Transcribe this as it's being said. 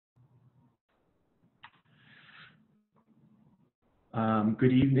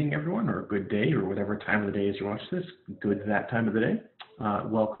Good evening, everyone, or good day, or whatever time of the day as you watch this. Good that time of the day.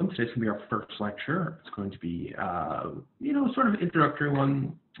 Welcome. Today's going to be our first lecture. It's going to be, sort of an introductory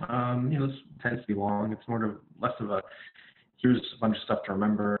one. This tends to be long. It's more of less of a, here's a bunch of stuff to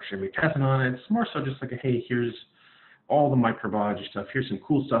remember, should be testing on it. It's more so just like a, hey, here's all the microbiology stuff. Here's some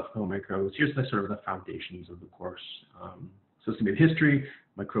cool stuff about microbes. Here's the sort of the foundations of the course. So it's going to be the history,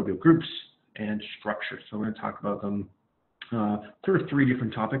 microbial groups, and structure. So we're going to talk about them. Sort of three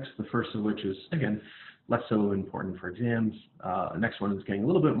different topics, the first of which is, again, less so important for exams. The next one is getting a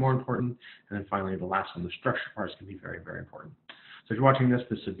little bit more important. And then finally, the last one, the structure parts, can be very, very important. So if you're watching this,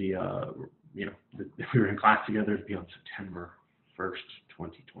 this would be, if we were in class together, it'd be on September 1st,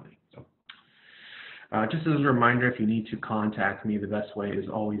 2020. So just as a reminder, if you need to contact me, the best way is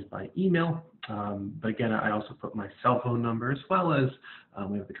always by email. But again, I also put my cell phone number as well as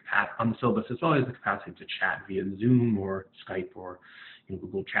we have the capacity on the syllabus, as well as the capacity to chat via Zoom or Skype or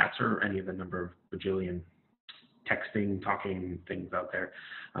Google Chats or any of the number of bajillion texting, talking things out there.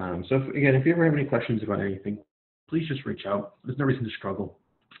 So if you ever have any questions about anything, please just reach out. There's no reason to struggle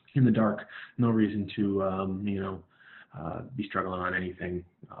in the dark. No reason to be struggling on anything.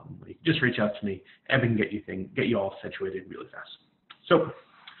 You can just reach out to me, and we can get you all situated really fast. So,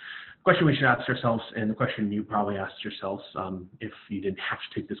 question we should ask ourselves, and the question you probably asked yourselves if you didn't have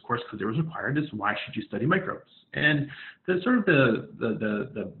to take this course because it was required, is why should you study microbes? And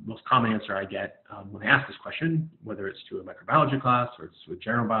the most common answer I get when I ask this question, whether it's to a microbiology class or it's to a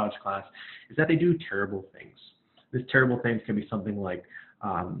general biology class, is that they do terrible things. These terrible things can be something like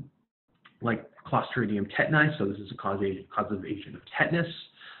Clostridium tetani, so this is a causative agent of tetanus,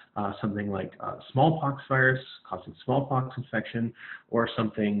 something like smallpox virus causing smallpox infection, or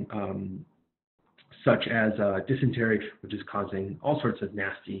something such as dysentery, which is causing all sorts of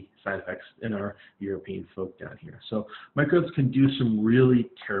nasty side effects in our European folk down here. So microbes can do some really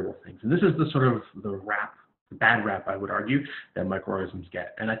terrible things, and this is the sort of the bad rap, I would argue, that microorganisms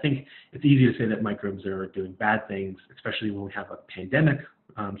get. And I think it's easy to say that microbes are doing bad things, especially when we have a pandemic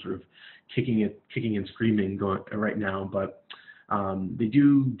sort of kicking and screaming going right now, but they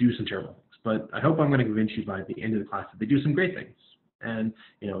do some terrible things. But I hope I'm going to convince you by the end of the class that they do some great things. And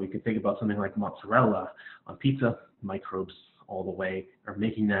you can think about something like mozzarella on pizza. Microbes all the way are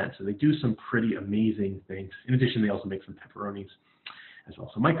making that, so they do some pretty amazing things. In addition, they also make some pepperonis as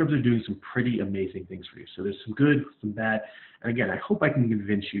well. So microbes are doing some pretty amazing things for you. So there's some good, some bad, and again, I hope I can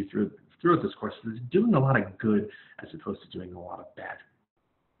convince you throughout this course that it's doing a lot of good as opposed to doing a lot of bad.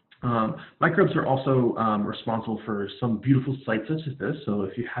 Microbes are also responsible for some beautiful sites such as this. So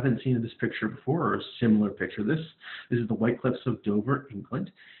if you haven't seen this picture before, or a similar picture, this is the White Cliffs of Dover,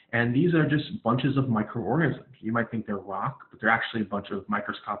 England. And these are just bunches of microorganisms. You might think they're rock, but they're actually a bunch of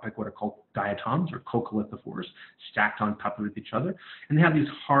microscopic, what are called diatoms or coccolithophores, stacked on top of each other. And they have these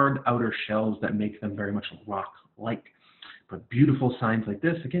hard outer shells that make them very much rock-like. But beautiful signs like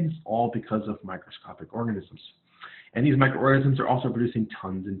this, again, it's all because of microscopic organisms. And these microorganisms are also producing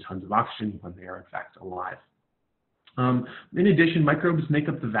tons and tons of oxygen when they are in fact alive. In addition, microbes make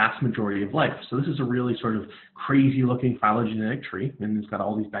up the vast majority of life. So this is a really sort of crazy looking phylogenetic tree, and it's got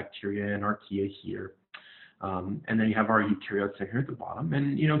all these bacteria and archaea here. And then you have our eukaryotes here at the bottom.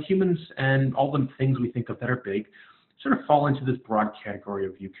 And humans and all the things we think of that are big sort of fall into this broad category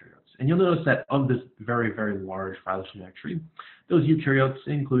of eukaryotes. And you'll notice that of this very, very large phylogenetic tree, those eukaryotes,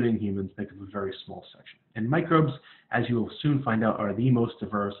 including humans, make up a very small section. And microbes, as you will soon find out, are the most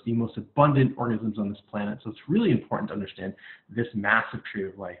diverse, the most abundant organisms on this planet. So it's really important to understand this massive tree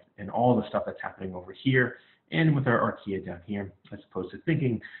of life and all the stuff that's happening over here and with our archaea down here, as opposed to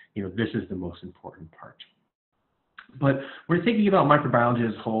thinking, this is the most important part. But when we're thinking about microbiology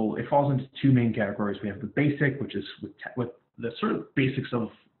as a whole, it falls into two main categories. We have the basic, which is with the sort of basics of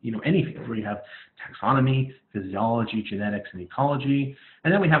anything, where you have taxonomy, physiology, genetics, and ecology.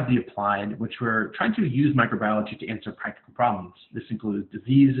 And then we have the applied, which we're trying to use microbiology to answer practical problems. This includes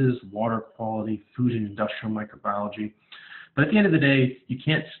diseases, water quality, food and industrial microbiology. But at the end of the day, you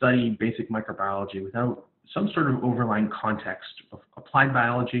can't study basic microbiology without some sort of overlying context of applied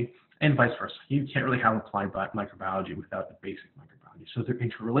biology, and vice versa. You can't really have applied microbiology without the basic microbiology. So they're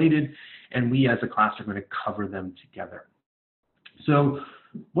interrelated, and we as a class are going to cover them together. So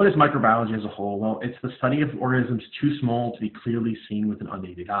what is microbiology as a whole? Well, it's the study of organisms too small to be clearly seen with an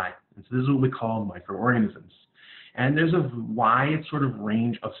unaided eye. And so this is what we call microorganisms. And there's a wide sort of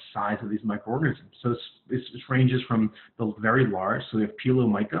range of size of these microorganisms. So this ranges from the very large. So we have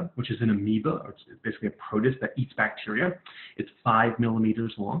Pilomica, which is an amoeba, or it's basically a protist that eats bacteria. It's 5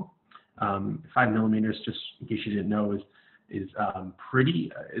 millimeters long. 5 millimeters, just in case you didn't know, is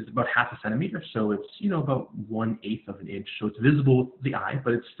is about half a centimeter, so it's about 1/8 of an inch. So it's visible with the eye,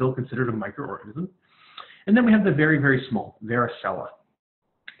 but it's still considered a microorganism. And then we have the very, very small varicella.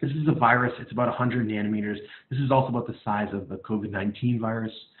 This is a virus. It's about 100 nanometers. This is also about the size of the COVID-19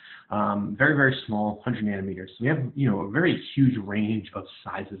 virus. Very, very small, 100 nanometers. So we have, a very huge range of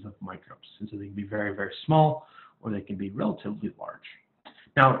sizes of microbes. And so they can be very, very small, or they can be relatively large.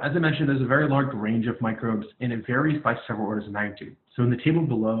 Now, as I mentioned, there's a very large range of microbes, and it varies by several orders of magnitude. So in the table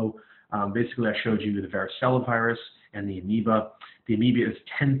below, basically I showed you the varicella virus and the amoeba. The amoeba is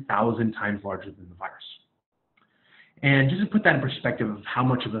 10,000 times larger than the virus. And just to put that in perspective of how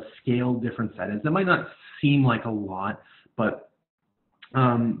much of a scale difference that is, that might not seem like a lot, but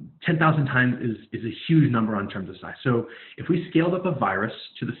 10,000 times is a huge number in terms of size. So if we scaled up a virus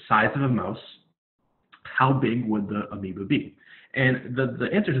to the size of a mouse, how big would the amoeba be? And the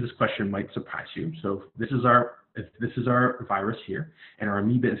answer to this question might surprise you. So if this is our virus here, and our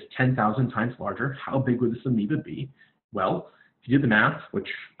amoeba is 10,000 times larger, how big would this amoeba be? Well, if you did the math, which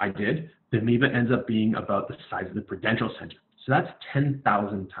I did, the amoeba ends up being about the size of the prudential center. So that's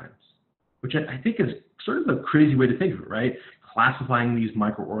 10,000 times, which I think is sort of a crazy way to think of it, right? Classifying these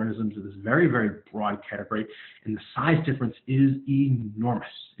microorganisms in this very, very broad category, and the size difference is enormous.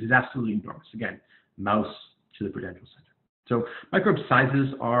 It is absolutely enormous. Again, mouse to the prudential center. So microbe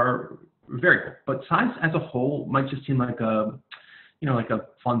sizes are variable, but size as a whole might just seem like a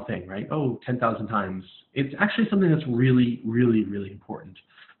fun thing, right? Oh, 10,000 times. It's actually something that's really, really, really important.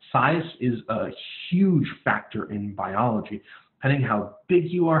 Size is a huge factor in biology. Depending how big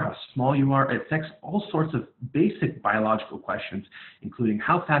you are, how small you are, it affects all sorts of basic biological questions, including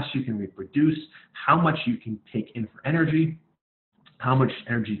how fast you can reproduce, how much you can take in for energy, how much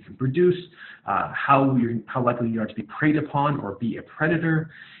energy you can produce, how likely you are to be preyed upon or be a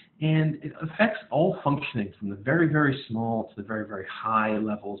predator. And it affects all functioning from the very, very small to the very, very high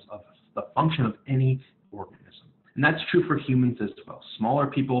levels of the function of any organism. And that's true for humans as well. Smaller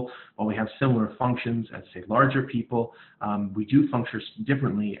people, while we have similar functions as, say, larger people, we do function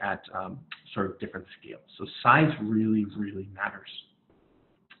differently at sort of different scales. So size really, really matters.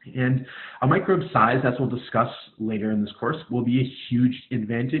 And a microbe size, as we'll discuss later in this course, will be a huge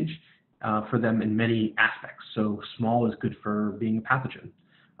advantage for them in many aspects. So small is good for being a pathogen.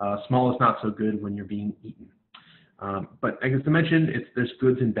 Small is not so good when you're being eaten. But as I mentioned, there's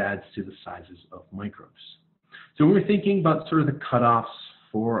goods and bads to the sizes of microbes. So when we're thinking about sort of the cutoffs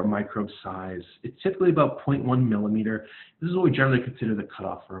for a microbe size, it's typically about 0.1 millimeter. This is what we generally consider the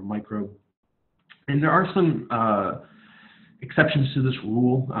cutoff for a microbe. And there are some exceptions to this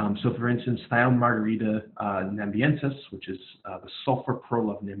rule. So for instance, Thiomargarita nambiensis, which is the sulfur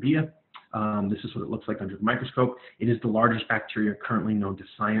pearl of Nambia. This is what it looks like under the microscope. It is the largest bacteria currently known to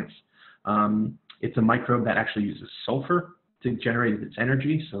science. It's a microbe that actually uses sulfur to generate its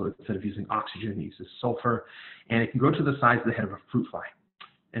energy. So instead of using oxygen, it uses sulfur. And it can grow to the size of the head of a fruit fly.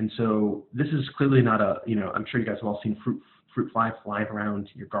 And so this is clearly not a, I'm sure you guys have all seen fruit fly flying around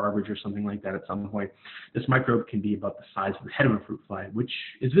your garbage or something like that at some point. This microbe can be about the size of the head of a fruit fly, which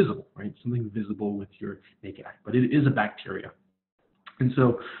is visible, right? Something visible with your naked eye, but it is a bacteria. And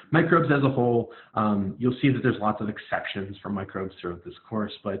so microbes as a whole, you'll see that there's lots of exceptions for microbes throughout this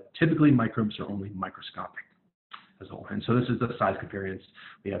course, but typically microbes are only microscopic as a whole. And so this is the size covariance.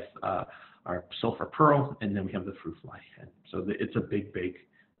 We have our sulfur pearl, and then we have the fruit fly head. So it's a big,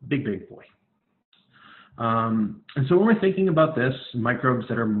 big boy. And so when we're thinking about this,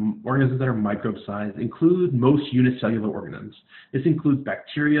 organisms that are microbe sized include most unicellular organisms. This includes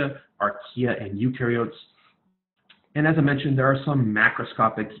bacteria, archaea, and eukaryotes. And as I mentioned, there are some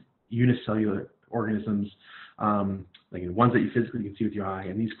macroscopic unicellular organisms, like ones that you physically can see with your eye,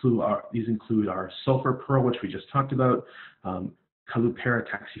 and these include our sulfur pearl, which we just talked about. Calopera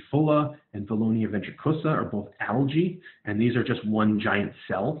taxifolia and Valonia ventricosa are both algae, and these are just one giant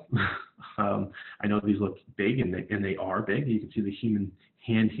cell. I know these look big, and they are big. You can see the human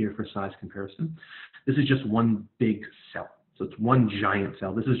hand here for size comparison. This is just one big cell, so it's one giant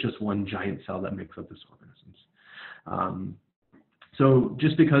cell. This is just one giant cell that makes up this organism. So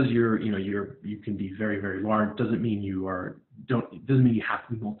just because you can be very, very large doesn't mean doesn't mean you have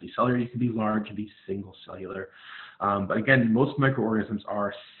to be multicellular. You can be large and be single cellular. But again, most microorganisms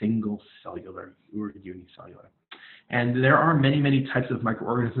are single cellular or unicellular. And there are many, many types of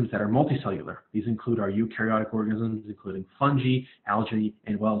microorganisms that are multicellular. These include our eukaryotic organisms, including fungi, algae,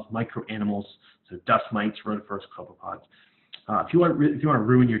 and well as microanimals, so dust mites, rotifers, copepods. If you want to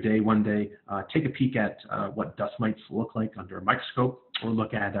ruin your day one day, take a peek at what dust mites look like under a microscope, or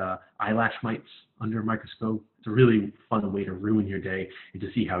look at eyelash mites under a microscope. It's a really fun way to ruin your day and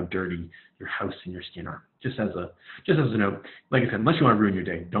to see how dirty your house and your skin are. Just as a note, like I said, unless you want to ruin your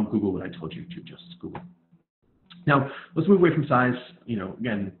day, don't Google what I told you to just Google. Now, let's move away from size.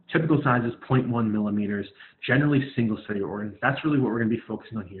 Again, typical size is 0.1 millimeters, generally single cellular organs. That's really what we're going to be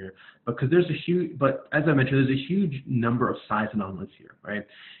focusing on here, because but as I mentioned, there's a huge number of size anomalies here, right?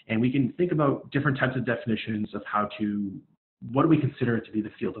 And we can think about different types of definitions of what do we consider to be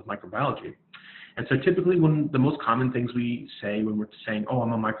the field of microbiology. And so typically the most common things we say when we're saying, oh,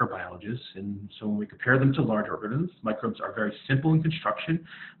 I'm a microbiologist, and so when we compare them to large organisms, microbes are very simple in construction,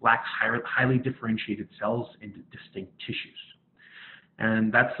 lack highly differentiated cells and distinct tissues.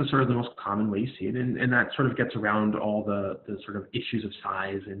 And that's the most common way you see it, and that sort of gets around all the sort of issues of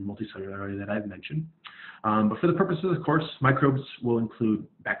size and multicellularity that I've mentioned. But for the purposes of the course, microbes will include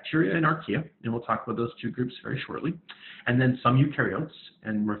bacteria and archaea, and we'll talk about those two groups very shortly. And then some eukaryotes,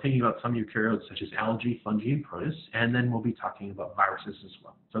 and we're thinking about some eukaryotes such as algae, fungi, and protists, and then we'll be talking about viruses as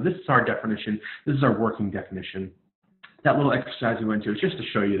well. So this is our definition. This is our working definition. That little exercise we went to is just to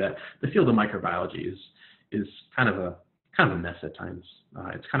show you that the field of microbiology is kind of a mess at times.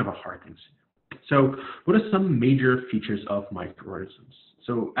 It's kind of a hard thing to do. So what are some major features of microorganisms?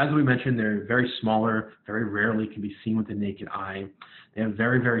 So as we mentioned, they're very smaller, very rarely can be seen with the naked eye. They have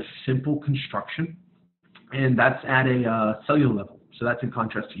very, very simple construction, and that's at a cellular level. So that's in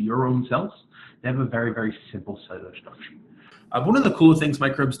contrast to your own cells. They have a very, very simple cellular structure. One of the cool things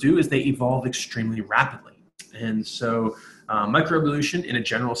microbes do is they evolve extremely rapidly. And so microevolution in a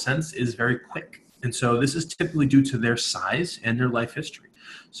general sense is very quick. And so this is typically due to their size and their life history.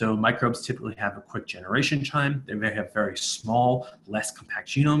 So microbes typically have a quick generation time. They may have very small, less compact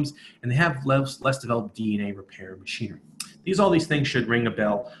genomes, and they have less developed DNA repair machinery. All these things should ring a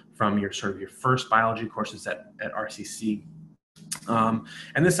bell from your first biology courses at RCC.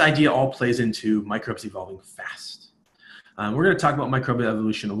 And this idea all plays into microbes evolving fast. We're going to talk about microbial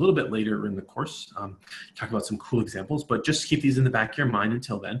evolution a little bit later in the course, talk about some cool examples, but just keep these in the back of your mind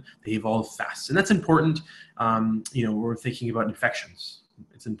until then. They evolve fast. And that's important, when we're thinking about infections.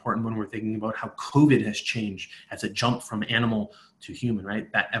 It's important when we're thinking about how COVID has changed as it jumped from animal to human,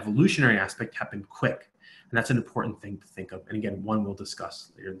 right? That evolutionary aspect happened quick. And that's an important thing to think of. And again, one we'll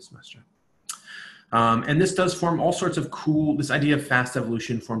discuss later in the semester. And this does form all sorts of this idea of fast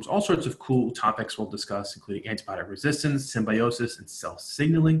evolution forms all sorts of cool topics we'll discuss, including antibiotic resistance, symbiosis, and cell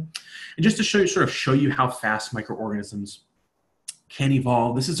signaling. And just to show you how fast microorganisms can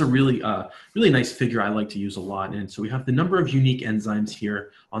evolve, this is a really nice figure I like to use a lot. And so we have the number of unique enzymes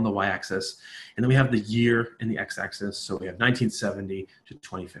here on the y-axis, and then we have the year in the x-axis. So we have 1970 to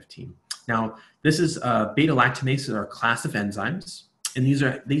 2015. Now, this is beta-lactamases are a class of enzymes. And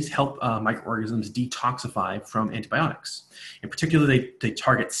these help microorganisms detoxify from antibiotics. In particular, they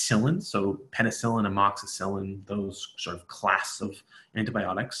target psyllin, so penicillin, amoxicillin, those sort of class of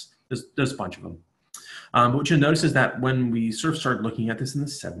antibiotics. There's a bunch of them. But what you'll notice is that when we started looking at this in the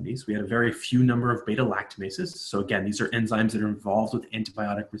 70s, we had a very few number of beta-lactamases. So again, these are enzymes that are involved with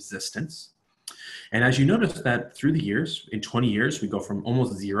antibiotic resistance. And as you notice that through the years, in 20 years, we go from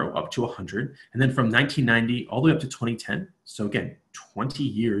almost 0 up to 100. And then from 1990 all the way up to 2010. So again, 20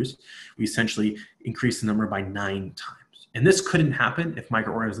 years, we essentially increased the number by 9 times. And this couldn't happen if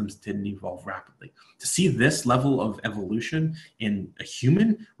microorganisms didn't evolve rapidly. To see this level of evolution in a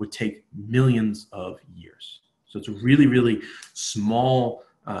human would take millions of years. So it's a really, really small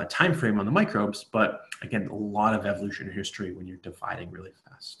time frame on the microbes, but again, a lot of evolutionary history when you're dividing really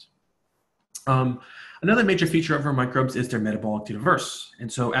fast. Another major feature of our microbes is they're metabolically diverse.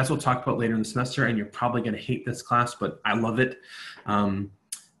 And so as we'll talk about later in the semester, and you're probably going to hate this class, but I love it,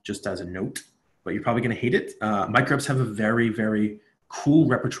 just as a note, but you're probably going to hate it. Microbes have a very, very cool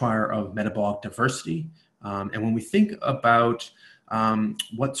repertoire of metabolic diversity. And when we think about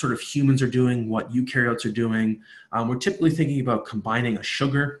what sort of humans are doing, what eukaryotes are doing, we're typically thinking about combining a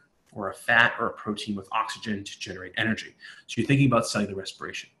sugar or a fat or a protein with oxygen to generate energy. So you're thinking about cellular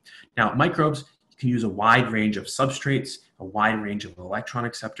respiration. Now, microbes can use a wide range of substrates, a wide range of electron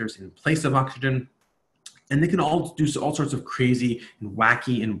acceptors in place of oxygen, and they can all do all sorts of crazy and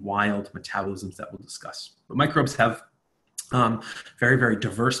wacky and wild metabolisms that we'll discuss. But microbes have very, very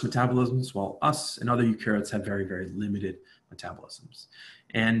diverse metabolisms, while us and other eukaryotes have very, very limited metabolisms.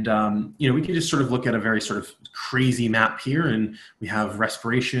 And, we can just sort of look at a very sort of crazy map here, and we have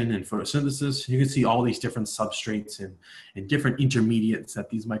respiration and photosynthesis. You can see all these different substrates and different intermediates that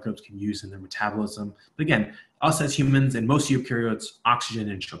these microbes can use in their metabolism. But again, us as humans and most eukaryotes, oxygen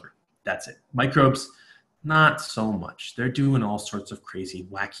and sugar. That's it. Microbes, Not so much. They're doing all sorts of crazy,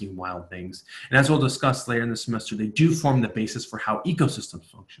 wacky, wild things. And as we'll discuss later in the semester, they do form the basis for how ecosystems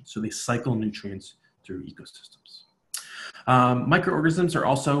function. So they cycle nutrients through ecosystems. Microorganisms are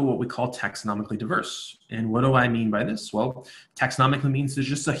also what we call taxonomically diverse. And what do I mean by this? Well, taxonomically means there's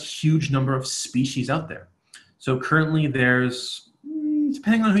just a huge number of species out there. So currently there's,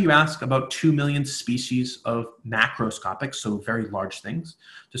 depending on who you ask, about 2 million species of macroscopic, so very large things,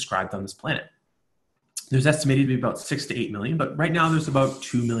 described on this planet. There's estimated to be about 6 to 8 million, but right now there's about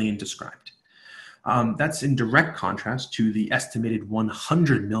 2 million described. That's in direct contrast to the estimated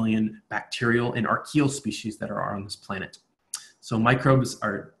 100 million bacterial and archaeal species that are on this planet. So microbes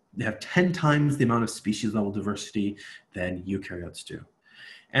they have 10 times the amount of species level diversity than eukaryotes do.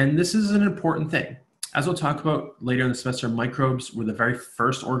 And this is an important thing. As we'll talk about later in the semester, microbes were the very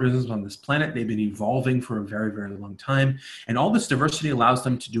first organisms on this planet. They've been evolving for a very, very long time. And all this diversity allows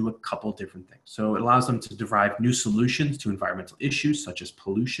them to do a couple different things. So it allows them to derive new solutions to environmental issues such as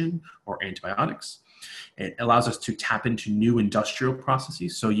pollution or antibiotics. It allows us to tap into new industrial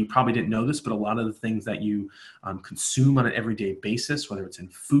processes. So you probably didn't know this, but a lot of the things that you consume on an everyday basis, whether it's in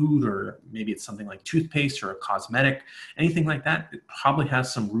food or maybe it's something like toothpaste or a cosmetic, anything like that, it probably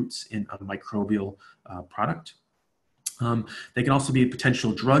has some roots in a microbial product. They can also be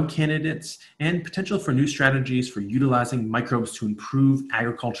potential drug candidates and potential for new strategies for utilizing microbes to improve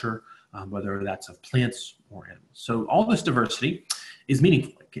agriculture, whether that's of plants or animals. So all this diversity is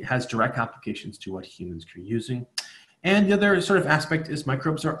meaningful. It has direct applications to what humans are using. And the other sort of aspect is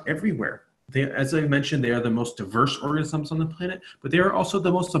microbes are everywhere. As I mentioned, they are the most diverse organisms on the planet, but they are also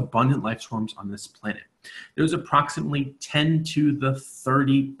the most abundant life forms on this planet. There's approximately 10 to the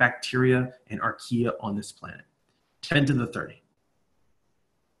 30 bacteria and archaea on this planet. 10 to the 30.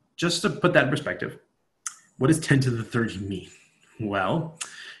 Just to put that in perspective, what does 10 to the 30 mean? Well,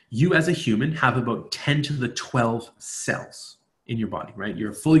 you as a human have about 10 to the 12 cells in your body, right?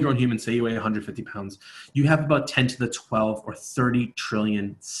 You're a fully grown human, say you weigh 150 pounds. You have about 10 to the 12 or 30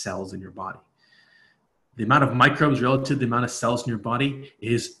 trillion cells in your body. The amount of microbes relative to the amount of cells in your body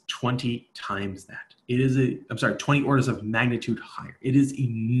is 20 times that. It is 20 orders of magnitude higher. It is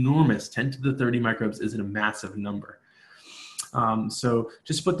enormous. 10 to the 30 microbes is a massive number. So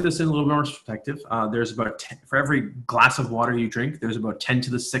just put this in a little bit more perspective. There's about 10, for every glass of water you drink, there's about 10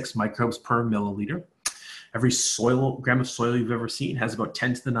 to the 6 microbes per milliliter. Every gram of soil you've ever seen has about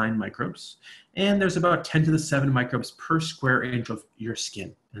 10 to the 9 microbes. And there's about 10 to the 7 microbes per square inch of your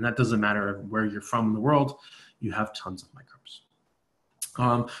skin. And that doesn't matter where you're from in the world, you have tons of microbes.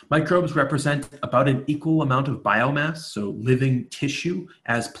 Microbes represent about an equal amount of biomass, so living tissue,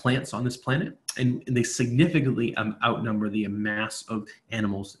 as plants on this planet. And they significantly outnumber the mass of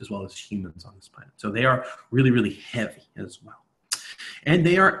animals as well as humans on this planet. So they are really, really heavy as well. And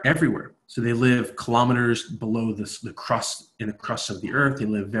they are everywhere. So they live kilometers below the crust of the earth. They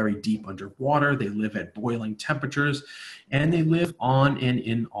live very deep underwater. They live at boiling temperatures, and they live on and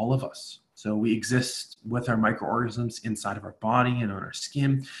in all of us. So we exist with our microorganisms inside of our body and on our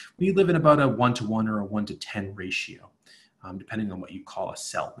skin. We live in about a 1-to-1 or a 1-to-10 ratio, depending on what you call a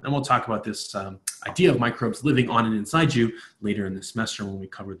cell. And we'll talk about this idea of microbes living on and inside you later in the semester when we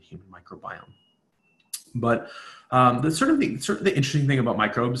cover the human microbiome. But the sort of the interesting thing about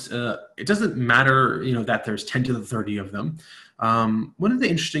microbes, it doesn't matter, that there's 10 to the 30 of them. One of the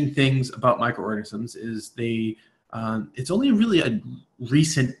interesting things about microorganisms is it's only really a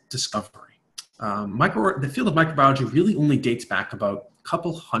recent discovery. The field of microbiology really only dates back about a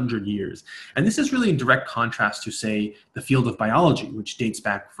couple hundred years. And this is really in direct contrast to, say, the field of biology, which dates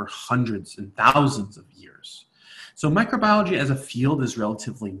back for hundreds and thousands of years. So microbiology as a field is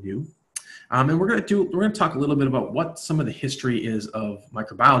relatively new. And we're going to talk a little bit about what some of the history is of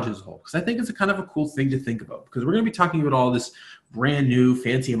microbiology as a whole, because I think it's a kind of a cool thing to think about, because we're going to be talking about all this brand new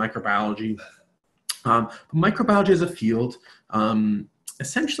fancy microbiology. But microbiology as a field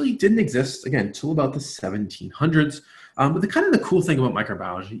essentially didn't exist, again, until about the 1700s. But the cool thing about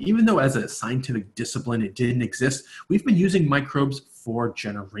microbiology, even though as a scientific discipline it didn't exist, we've been using microbes for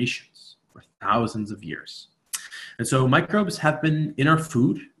generations, for thousands of years. And so microbes have been in our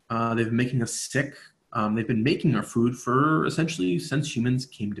food. They've been making us sick. They've been making our food for essentially since humans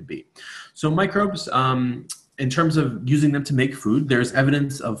came to be. So microbes, in terms of using them to make food, there's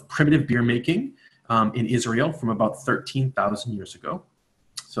evidence of primitive beer making in Israel from about 13,000 years ago.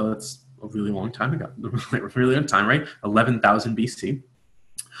 So that's a really long time ago, really long time, right? 11,000 BC.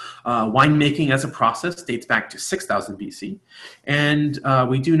 Winemaking as a process dates back to 6,000 BC, and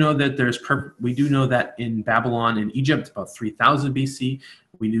we do know that in Babylon and Egypt about 3,000 BC.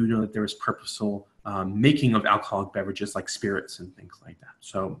 We do know that there was purposeful making of alcoholic beverages like spirits and things like that.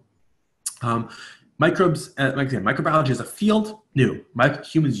 So Microbes, like I said, microbiology is a field, new.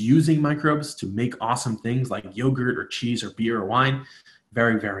 Humans using microbes to make awesome things like yogurt or cheese or beer or wine,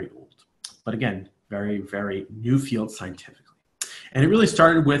 very, very old. But again, very, very new field scientifically. And it really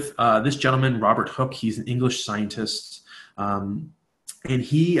started with this gentleman, Robert Hooke. He's an English scientist. And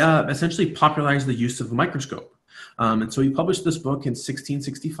he essentially popularized the use of a microscope. And so he published this book in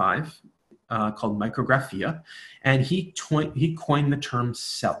 1665 called Micrographia. And he coined the term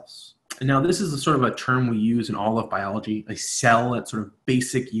cells. And now this is a sort of a term we use in all of biology, a cell, that sort of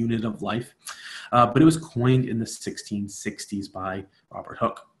basic unit of life. But it was coined in the 1660s by Robert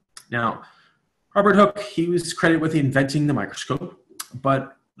Hooke. Now, Robert Hooke, he was credited with inventing the microscope,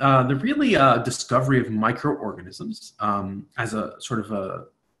 but the really discovery of microorganisms as a sort of a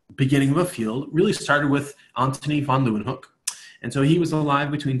beginning of a field really started with Antony von Leeuwenhoek. And so he was alive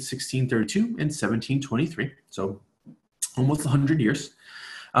between 1632 and 1723, so almost 100 years.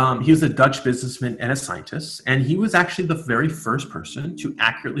 He was a Dutch businessman and a scientist, and he was actually the very first person to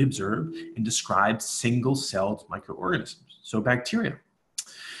accurately observe and describe single-celled microorganisms, so bacteria.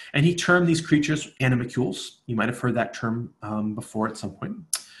 And he termed these creatures animalcules. You might have heard that term before at some point.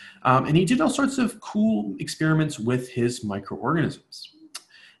 And he did all sorts of cool experiments with his microorganisms.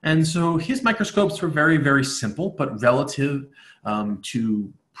 And so his microscopes were very, very simple, but relative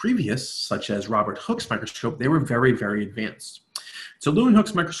to previous, such as Robert Hooke's microscope, they were very, very advanced. So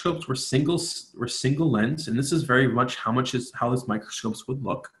Leeuwenhoek's microscopes were single lens, and this is very much how his microscopes would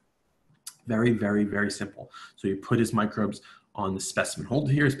look. Very, very, very simple. So you put his microbes on the specimen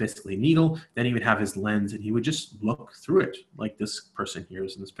holder here is basically a needle. Then he would have his lens, and he would just look through it like this person here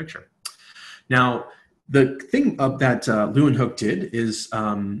is in this picture. Now, the thing that Leeuwenhoek did is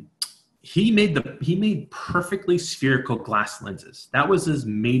he made perfectly spherical glass lenses. That was his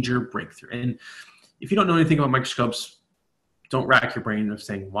major breakthrough. And if you don't know anything about microscopes, don't rack your brain of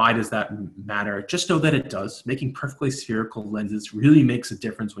saying, why does that matter? Just know that it does. Making perfectly spherical lenses really makes a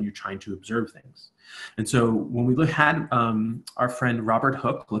difference when you're trying to observe things. And so when we had our friend Robert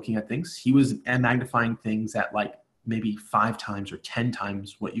Hooke looking at things, he was magnifying things at like maybe 5 times or 10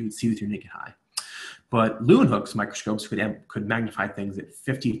 times what you would see with your naked eye. But Leeuwenhoek's microscopes could magnify things at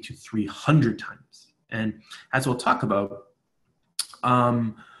 50 to 300 times. And as we'll talk about,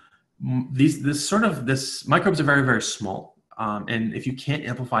 these microbes are very, very small. And if you can't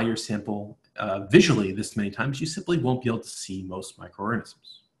amplify your sample visually this many times, you simply won't be able to see most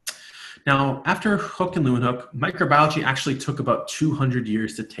microorganisms. Now, after Hooke and Leeuwenhoek, microbiology actually took about 200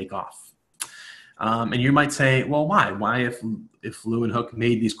 years to take off. And you might say, well, why? Why, if Leeuwenhoek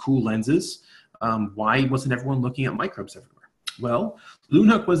made these cool lenses, why wasn't everyone looking at microbes everywhere? Well,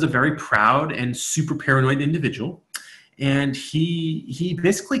 Leeuwenhoek was a very proud and super paranoid individual. And he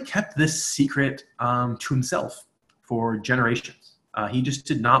basically kept this secret to himself for generations. He just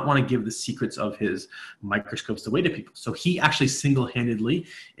did not want to give the secrets of his microscopes away to people. So he actually single-handedly,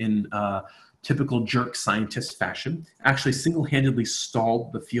 in typical jerk scientist fashion, actually single-handedly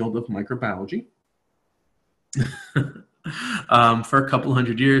stalled the field of microbiology for a couple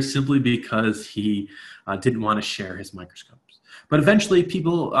hundred years, simply because he didn't want to share his microscopes. But eventually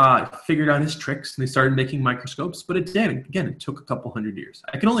people figured out his tricks and they started making microscopes, but it took a couple hundred years.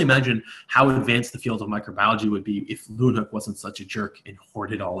 I can only imagine how advanced the field of microbiology would be if Leeuwenhoek wasn't such a jerk and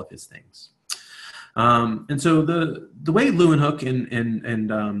hoarded all of his things. And so the way Leeuwenhoek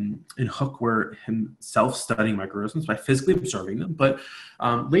and Hooke were himself studying microorganisms by physically observing them, but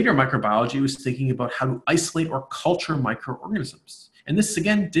later microbiology was thinking about how to isolate or culture microorganisms. And this,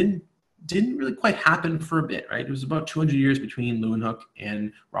 again, didn't really quite happen for a bit, right? It was about 200 years between Leeuwenhoek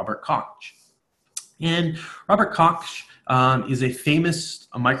and Robert Koch. And Robert Koch is a famous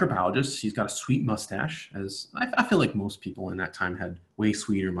microbiologist. He's got a sweet mustache, as I feel like most people in that time had way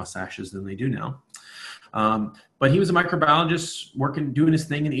sweeter mustaches than they do now. But he was a microbiologist doing his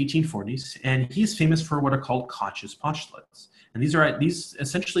thing in the 1840s, and he's famous for what are called Koch's postulates. And these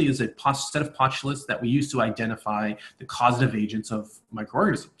essentially is a set of postulates that we use to identify the causative agents of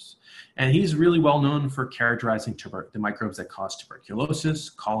microorganisms. And he's really well known for characterizing the microbes that cause tuberculosis,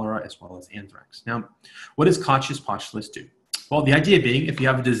 cholera, as well as anthrax. Now, what does Koch's postulates do? Well, the idea being, if you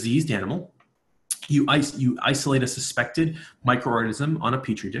have a diseased animal, you isolate a suspected microorganism on a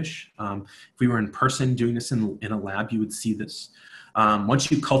petri dish. If we were in person doing this in a lab, you would see this.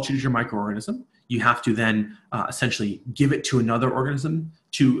 Once you cultured your microorganism, you have to then essentially give it to another organism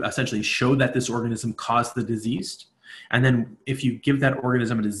to essentially show that this organism caused the disease. And then if you give that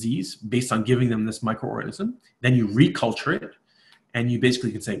organism a disease based on giving them this microorganism, then you reculture it. And you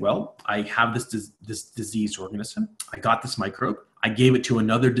basically can say, well, I have this diseased organism. I got this microbe. I gave it to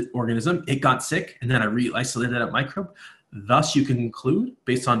another organism. It got sick. And then I re-isolated that microbe. Thus, you can conclude,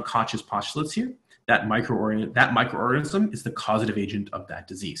 based on Koch's postulates here, that microorganism is the causative agent of that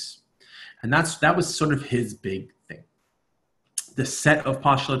disease. And that was sort of his big thing. The set of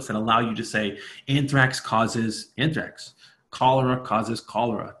postulates that allow you to say anthrax causes anthrax, cholera causes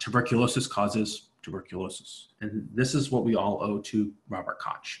cholera, tuberculosis causes tuberculosis. And this is what we all owe to Robert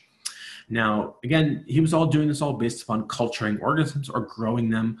Koch. Now, again, he was all doing this all based upon culturing organisms or growing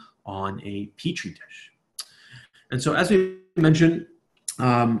them on a petri dish. And so as we mentioned,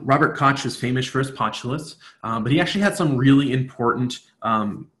 Robert Koch is famous for his postulates, but he actually had some really important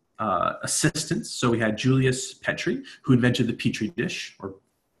assistants. So we had Julius Petri, who invented the petri dish or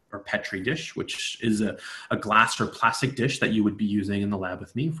petri dish, which is a glass or plastic dish that you would be using in the lab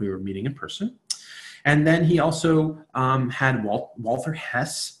with me if we were meeting in person. And then he also had Walter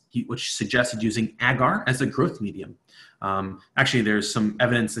Hess, which suggested using agar as a growth medium. Actually, there's some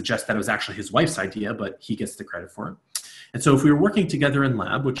evidence that suggests that it was actually his wife's idea, but he gets the credit for it. And so if we were working together in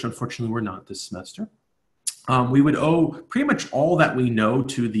lab, which unfortunately we're not this semester, we would owe pretty much all that we know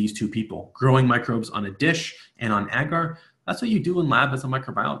to these two people, growing microbes on a dish and on agar. That's what you do in lab as a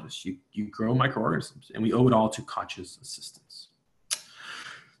microbiologist. You grow microorganisms, and we owe it all to Koch's assistance.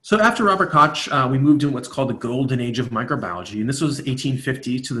 So after Robert Koch, we moved in what's called the golden age of microbiology, and this was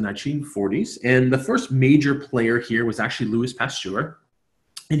 1850 to the 1940s. And the first major player here was actually Louis Pasteur,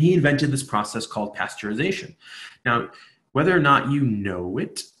 and he invented this process called pasteurization. Now, whether or not you know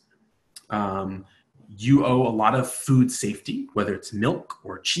it, you owe a lot of food safety, whether it's milk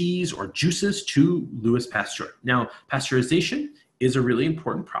or cheese or juices, to Louis Pasteur. Now, pasteurization is a really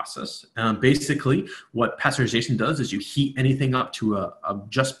important process. Basically, what pasteurization does is you heat anything up to a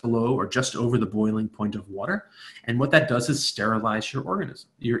just below or just over the boiling point of water. And what that does is sterilize your organism,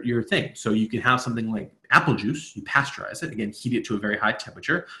 your thing. So you can have something like apple juice, you pasteurize it, again, heat it to a very high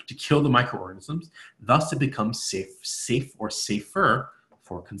temperature to kill the microorganisms. Thus, it becomes safe or safer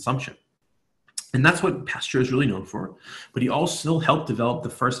for consumption. And that's what Pasteur is really known for. But he also helped develop the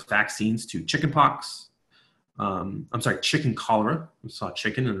first vaccines to chickenpox, chicken cholera. We saw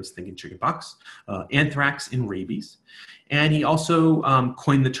chicken and I was thinking chickenpox, anthrax and rabies. And he also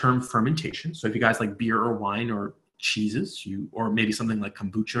coined the term fermentation. So if you guys like beer or wine or cheeses, or maybe something like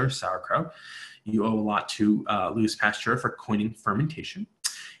kombucha or sauerkraut, you owe a lot to Louis Pasteur for coining fermentation.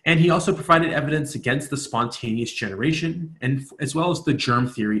 And he also provided evidence against the spontaneous generation, and as well as the germ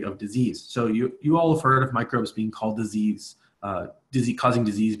theory of disease. So you all have heard of microbes being called causing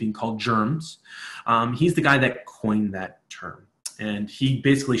disease being called germs. He's the guy that coined that term. And he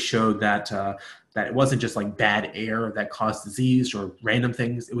basically showed that it wasn't just like bad air that caused disease or random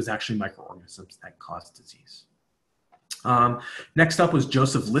things. It was actually microorganisms that caused disease. Next up was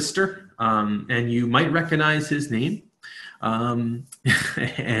Joseph Lister, and you might recognize his name.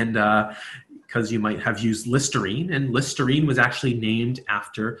 Because you might have used Listerine, and Listerine was actually named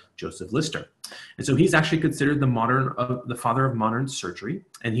after Joseph Lister. And so he's actually considered the father of modern surgery,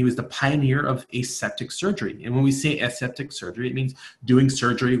 and he was the pioneer of aseptic surgery. And when we say aseptic surgery, it means doing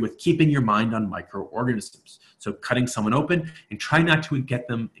surgery with keeping your mind on microorganisms. So cutting someone open and trying not to get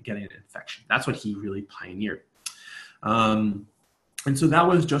them getting an infection. That's what he really pioneered. And so that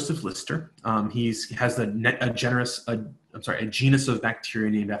was Joseph Lister. He has a genus of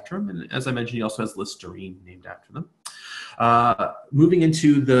bacteria named after him. And as I mentioned, he also has Listerine named after them. Moving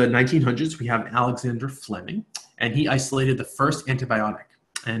into the 1900s, we have Alexander Fleming, and he isolated the first antibiotic.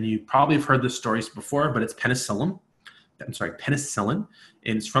 And you probably have heard the stories before, but it's penicillin. And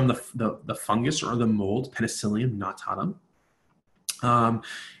it's from the fungus or the mold, Penicillium notatum.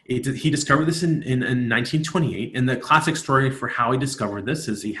 He discovered this in 1928, and the classic story for how he discovered this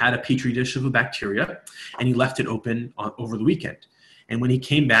is he had a petri dish of a bacteria, and he left it open over the weekend. And when he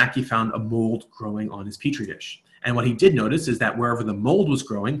came back, he found a mold growing on his petri dish. And what he did notice is that wherever the mold was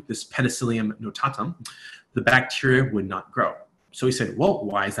growing, this Penicillium notatum, the bacteria would not grow. So he said, well,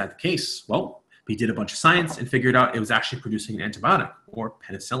 why is that the case? Well, he did a bunch of science and figured out it was actually producing an antibiotic, or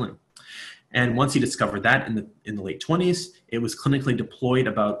penicillin. And once he discovered that in the late 20s, it was clinically deployed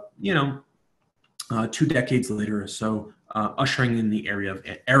about 2 decades later or so, ushering in the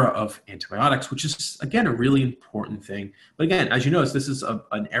era of antibiotics, which is, again, a really important thing. But again, as you notice, this is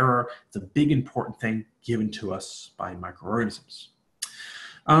an era, it's a big important thing given to us by microorganisms.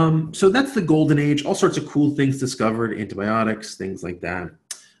 So that's the golden age, all sorts of cool things discovered, antibiotics, things like that.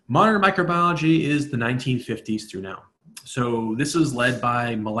 Modern microbiology is the 1950s through now. So this is led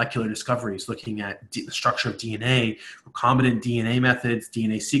by molecular discoveries, looking at the structure of DNA, recombinant DNA methods,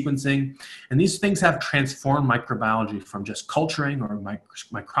 DNA sequencing. And these things have transformed microbiology from just culturing or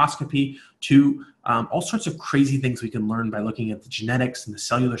microscopy to all sorts of crazy things we can learn by looking at the genetics and the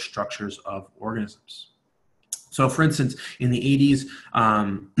cellular structures of organisms. So for instance, in the 80s,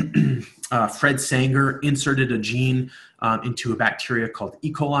 Fred Sanger inserted a gene into a bacteria called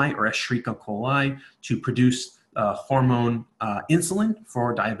E. coli or Escherichia coli to produce hormone insulin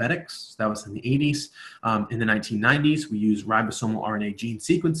for diabetics. That was in the 80s. In the 1990s, we used ribosomal RNA gene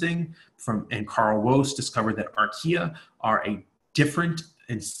sequencing and Carl Woese discovered that archaea are a different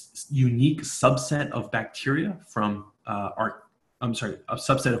and unique subset of bacteria from, a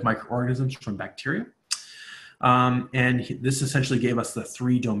subset of microorganisms from bacteria. And this essentially gave us the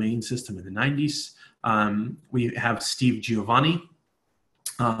 3-domain system in the 90s. We have Steve Giovanni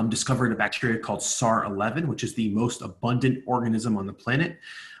discovered a bacteria called SAR11, which is the most abundant organism on the planet.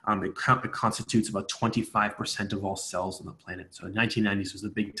 It constitutes about 25% of all cells on the planet. So the 1990s was a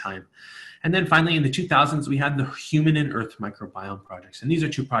big time. And then finally in the 2000s, we had the Human and Earth Microbiome projects. And these are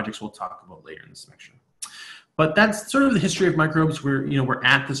 2 projects we'll talk about later in this lecture. But that's sort of the history of microbes. We're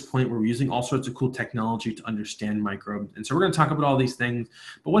at this point where we're using all sorts of cool technology to understand microbes. And so we're going to talk about all these things.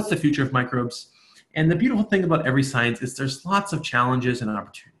 But what's the future of microbes? And the beautiful thing about every science is there's lots of challenges and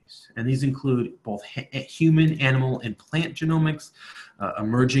opportunities. And these include both human, animal, and plant genomics,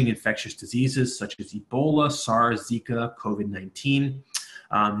 emerging infectious diseases such as Ebola, SARS, Zika, COVID-19,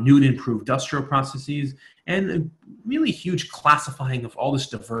 new and improved industrial processes, and a really huge classifying of all this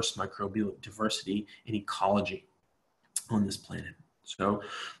diverse microbial diversity and ecology on this planet. So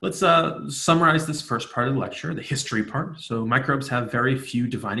let's summarize this first part of the lecture, the history part. So microbes have very few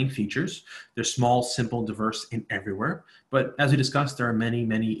defining features. They're small, simple, diverse, and everywhere. But as we discussed, there are many,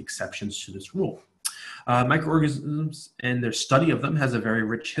 many exceptions to this rule. Microorganisms and their study of them has a very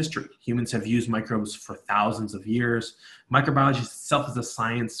rich history. Humans have used microbes for thousands of years. Microbiology itself as a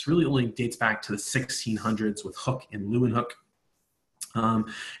science really only dates back to the 1600s with Hooke and Leeuwenhoek. And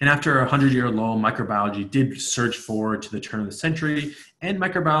after a 100-year lull, microbiology did surge forward to the turn of the century. And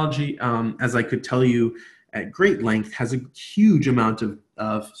microbiology, as I could tell you at great length, has a huge amount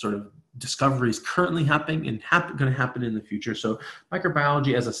of sort of discoveries currently happening and going to happen in the future. So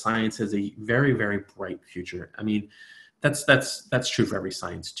microbiology as a science has a very, very bright future. I mean, that's true for every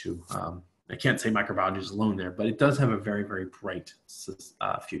science too. I can't say microbiology is alone there, but it does have a very, very bright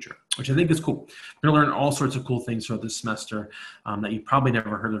future, which I think is cool. We're going to learn all sorts of cool things throughout this semester that you've probably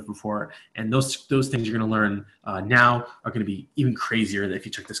never heard of before. And those things you're going to learn now are going to be even crazier than if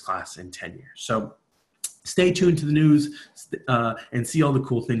you took this class in 10 years. So stay tuned to the news and see all the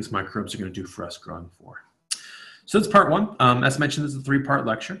cool things microbes are going to do for us growing forward. So that's part 1. As mentioned, this is a 3-part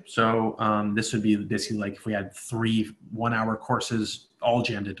lecture. So this would be basically like if we had 3 one-hour courses all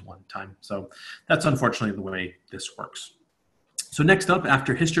jammed into one time. So that's unfortunately the way this works. So next up,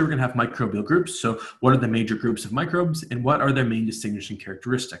 after history, we're going to have microbial groups. So what are the major groups of microbes and what are their main distinguishing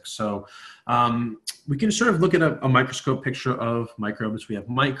characteristics? So we can sort of look at a microscope picture of microbes. We have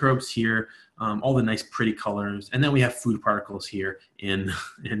microbes here, all the nice pretty colors, and then we have food particles here in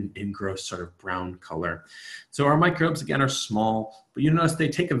gross sort of brown color. So our microbes, again, are small, but you notice they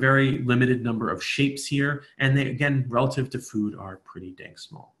take a very limited number of shapes here, and they, again, relative to food, are pretty dang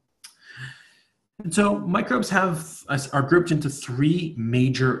small. And so microbes are grouped into 3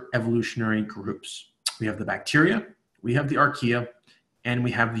 major evolutionary groups. We have the bacteria, we have the archaea, and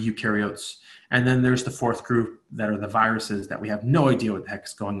we have the eukaryotes. And then there's the 4th group that are the viruses that we have no idea what the heck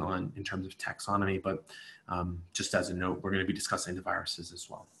is going on in terms of taxonomy, but just as a note, we're going to be discussing the viruses as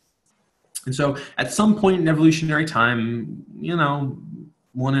well. And so at some point in evolutionary time,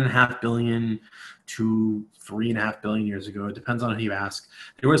 1.5 billion to 3.5 billion years ago, it depends on who you ask,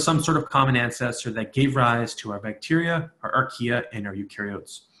 there was some sort of common ancestor that gave rise to our bacteria, our archaea, and our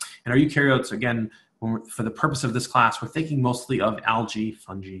eukaryotes. And our eukaryotes, again, for the purpose of this class, we're thinking mostly of algae,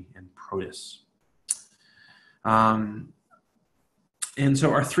 fungi, and protists. And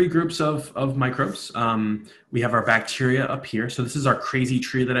so our 3 groups of microbes, we have our bacteria up here. So this is our crazy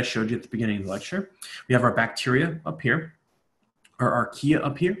tree that I showed you at the beginning of the lecture. We have our bacteria up here, our archaea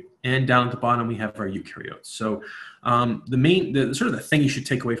up here, and down at the bottom we have our eukaryotes. So the thing you should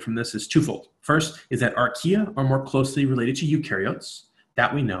take away from this is twofold. First is that archaea are more closely related to eukaryotes,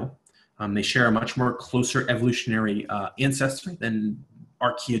 that we know. They share a much more closer evolutionary ancestor than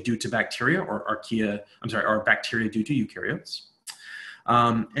archaea do to bacteria, or bacteria do to eukaryotes.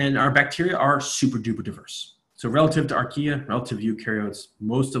 And our bacteria are super duper diverse. So relative to archaea, relative to eukaryotes,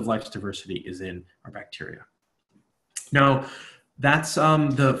 most of life's diversity is in our bacteria. Now, that's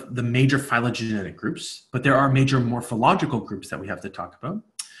the major phylogenetic groups, but there are major morphological groups that we have to talk about.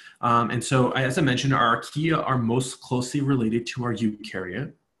 And so, as I mentioned, our archaea are most closely related to our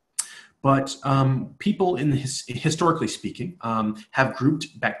eukaryote. But people, historically speaking, have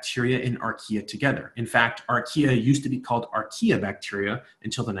grouped bacteria and archaea together. In fact, archaea used to be called archaeobacteria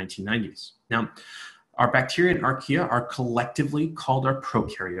until the 1990s. Now, Our bacteria and archaea are collectively called our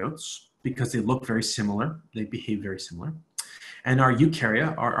prokaryotes because they look very similar, they behave very similar. And our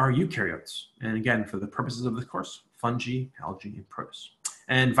eukarya are our eukaryotes. And again, for the purposes of this course, fungi, algae, and protists.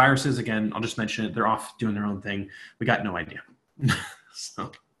 And viruses, again, I'll just mention it, they're off doing their own thing. We got no idea.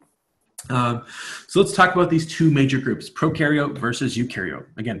 So let's talk about these two major groups, prokaryote versus eukaryote.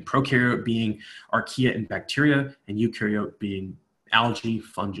 Again, prokaryote being archaea and bacteria, and eukaryote being algae,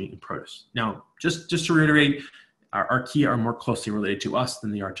 fungi, and protists. Now, just to reiterate, our archaea are more closely related to us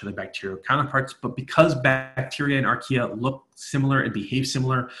than they are to the bacterial counterparts, but because bacteria and archaea look similar and behave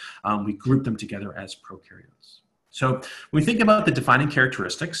similar, we group them together as prokaryotes. So when we think about the defining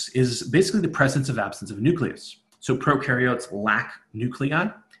characteristics is basically the presence of absence of nucleus. So prokaryotes lack nuclei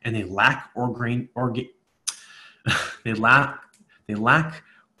and they lack organelles,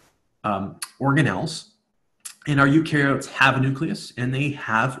 and our eukaryotes have a nucleus and they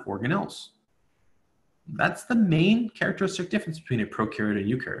have organelles. That's the main characteristic difference between a prokaryote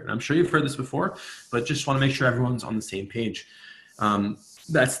and eukaryote. I'm sure you've heard this before, but just want to make sure everyone's on the same page.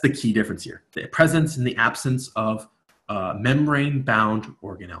 That's the key difference here. The presence and the absence of membrane-bound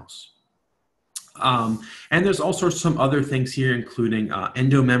organelles. And there's also some other things here, including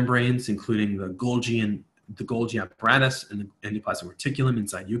endomembranes, including the Golgi apparatus and the endoplasmic reticulum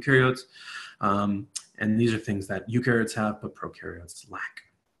inside eukaryotes. And these are things that eukaryotes have, but prokaryotes lack.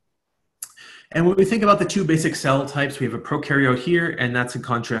 And when we think about the two basic cell types, we have a prokaryote here, and that's in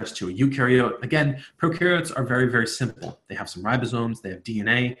contrast to a eukaryote. Again, prokaryotes are very, very simple. They have some ribosomes, they have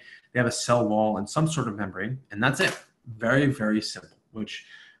DNA, they have a cell wall and some sort of membrane, and that's it. Very, very simple, which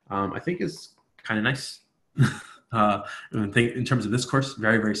I think is kind of nice. In terms of this course,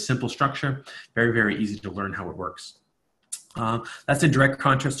 very, very simple structure, very, very easy to learn how it works. That's in direct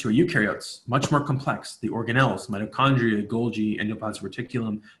contrast to our eukaryotes, much more complex. The organelles, mitochondria, Golgi, endoplasmic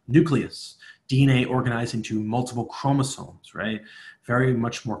reticulum, nucleus, DNA organized into multiple chromosomes, right? Very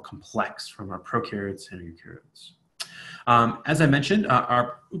much more complex from our prokaryotes and eukaryotes. As I mentioned,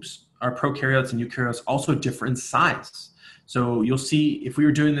 our prokaryotes and eukaryotes also differ in size. So you'll see, if we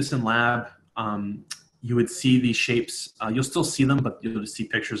were doing this in lab, you would see these shapes. You'll still see them, but you'll just see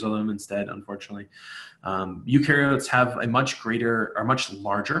pictures of them instead, unfortunately. Eukaryotes have are much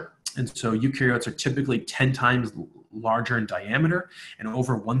larger. And so eukaryotes are typically 10 times larger in diameter and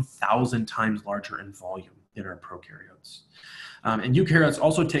over 1,000 times larger in volume than our prokaryotes. And eukaryotes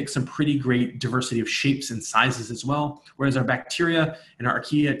also take some pretty great diversity of shapes and sizes as well, whereas our bacteria and our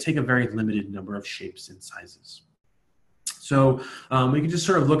archaea take a very limited number of shapes and sizes. So we can just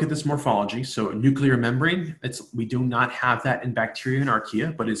sort of look at this morphology. So a nuclear membrane, we do not have that in bacteria and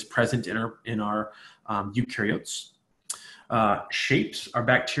archaea, but it's present in our eukaryotes. Shapes, our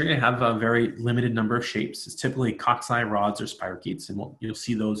bacteria have a very limited number of shapes. It's typically cocci, rods, or spirochetes, and you'll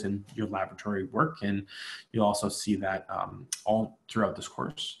see those in your laboratory work, and you'll also see that all throughout this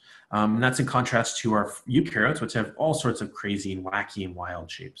course. And that's in contrast to our eukaryotes, which have all sorts of crazy and wacky and wild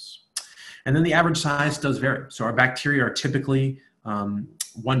shapes. And then the average size does vary. So our bacteria are typically 1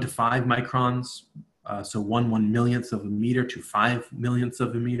 to 5 microns, so 1/1,000,000th of a meter to 5 millionths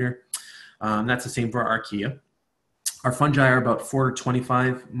of a meter. That's the same for our archaea. Our fungi are about 4 to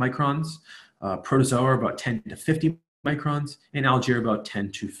 25 microns. Protozoa are about 10 to 50 microns, and algae are about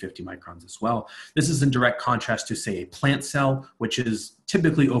 10 to 50 microns as well. This is in direct contrast to, say, a plant cell, which is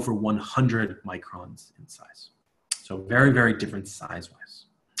typically over 100 microns in size. So very, very different size-wise.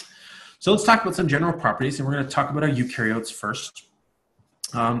 So let's talk about some general properties, and we're going to talk about our eukaryotes first.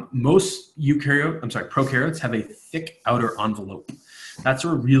 Most prokaryotes have a thick outer envelope. That's a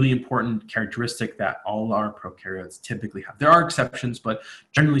really important characteristic that all our prokaryotes typically have. There are exceptions, but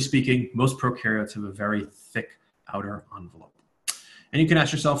generally speaking, most prokaryotes have a very thick outer envelope. And you can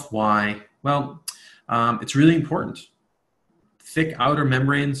ask yourself why. Well, it's really important. Thick outer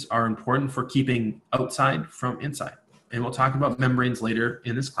membranes are important for keeping outside from inside. And we'll talk about membranes later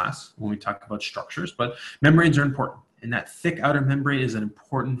in this class when we talk about structures, but membranes are important. And that thick outer membrane is an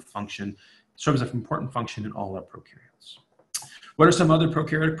important function, serves an important function in all our prokaryotes. What are some other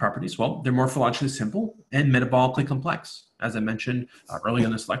prokaryotic properties? Well, they're morphologically simple and metabolically complex. As I mentioned earlier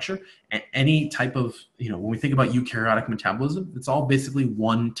in this lecture, any type of, when we think about eukaryotic metabolism, it's all basically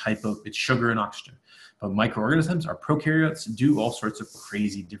one type of, it's sugar and oxygen. But microorganisms, our prokaryotes, do all sorts of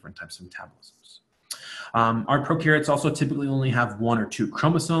crazy different types of metabolisms. Our prokaryotes also typically only have 1 or 2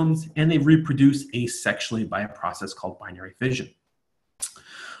 chromosomes, and they reproduce asexually by a process called binary fission.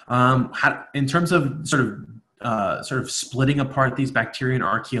 In terms of sort of splitting apart these bacteria and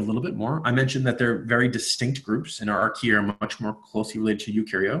archaea a little bit more, I mentioned that they're very distinct groups, and our archaea are much more closely related to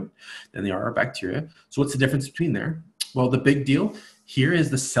eukaryote than they are our bacteria. So what's the difference between there? Well, the big deal here is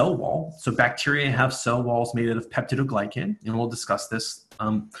the cell wall. So bacteria have cell walls made out of peptidoglycan, and we'll discuss this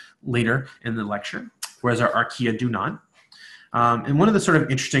later in the lecture, whereas our archaea do not. And one of the sort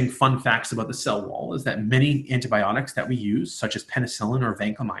of interesting fun facts about the cell wall is that many antibiotics that we use, such as penicillin or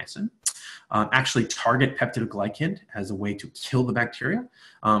vancomycin, actually target peptidoglycan as a way to kill the bacteria.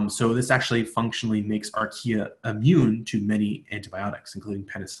 So this actually functionally makes archaea immune to many antibiotics, including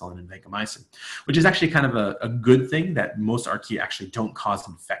penicillin and vancomycin, which is actually kind of a good thing that most archaea actually don't cause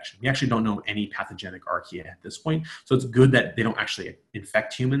infection. We actually don't know any pathogenic archaea at this point. So it's good that they don't actually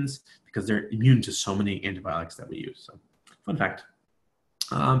infect humans because they're immune to so many antibiotics that we use. So fun fact.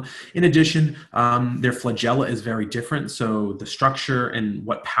 In addition, their flagella is very different. So the structure and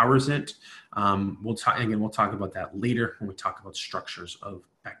what powers it, we'll talk about that later when we talk about structures of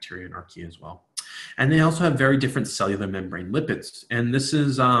bacteria and archaea as well. And they also have very different cellular membrane lipids. And this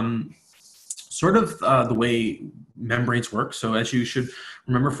is sort of the way membranes work. So as you should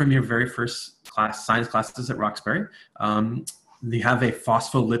remember from your very first science classes at Roxbury, they have a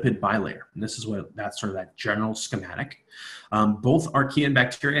phospholipid bilayer, and this is that's sort of that general schematic. Both archaea and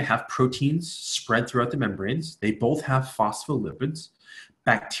bacteria have proteins spread throughout the membranes. They both have phospholipids.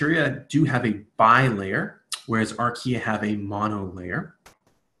 Bacteria do have a bilayer, whereas archaea have a monolayer.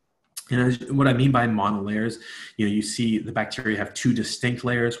 And what I mean by monolayer is, you see the bacteria have two distinct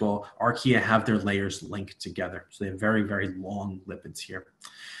layers, while archaea have their layers linked together. So they have very, very long lipids here.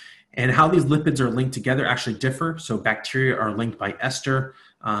 And how these lipids are linked together actually differ. So bacteria are linked by ester,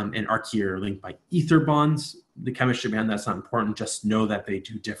 and archaea are linked by ether bonds. The chemistry behind that's not important, just know that they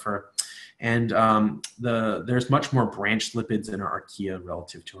do differ. And there's much more branched lipids in our archaea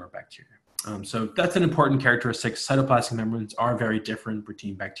relative to our bacteria. So that's an important characteristic. Cytoplasmic membranes are very different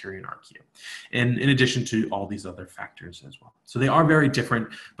between bacteria and archaea, and in addition to all these other factors as well. So they are very different,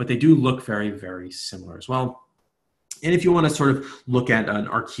 but they do look very, very similar as well. And if you want to sort of look at an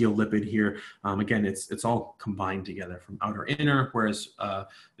archaeolipid here, again, it's all combined together from outer inner, whereas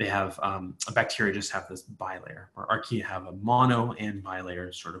they have bacteria just have this bilayer, or archaea have a mono and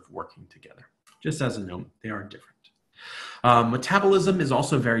bilayer sort of working together. Just as a note, they are different. Metabolism is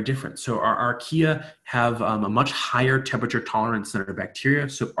also very different. So our archaea have a much higher temperature tolerance than our bacteria.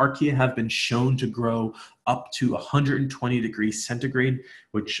 So archaea have been shown to grow up to 120 degrees centigrade,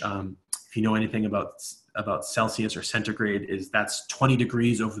 which if you know anything about Celsius or centigrade, that's 20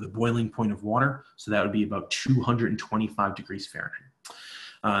 degrees over the boiling point of water. So that would be about 225 degrees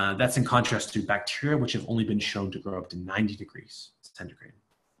Fahrenheit. That's in contrast to bacteria, which have only been shown to grow up to 90 degrees centigrade.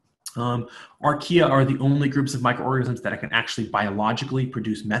 Archaea are the only groups of microorganisms that can actually biologically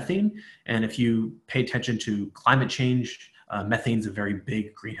produce methane. And if you pay attention to climate change, methane is a very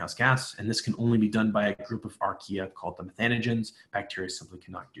big greenhouse gas, and this can only be done by a group of archaea called the methanogens. Bacteria simply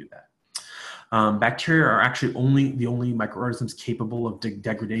cannot do that. Bacteria are actually the only microorganisms capable of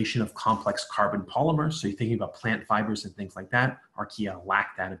degradation of complex carbon polymers. So you're thinking about plant fibers and things like that. Archaea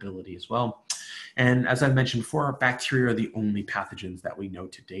lack that ability as well. And as I mentioned before, bacteria are the only pathogens that we know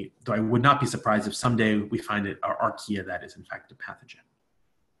to date, though I would not be surprised if someday we find it archaea that is in fact a pathogen.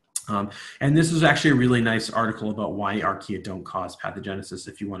 And this is actually a really nice article about why archaea don't cause pathogenesis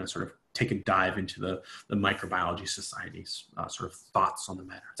if you want to sort of take a dive into the Microbiology Society's sort of thoughts on the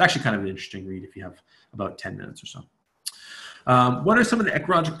matter. It's actually kind of an interesting read if you have about 10 minutes or so. What are some of the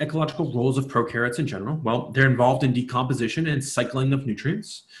ecological roles of prokaryotes in general? Well, they're involved in decomposition and cycling of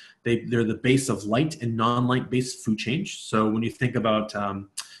nutrients. They're the base of light and non-light based food chain. So when you think about,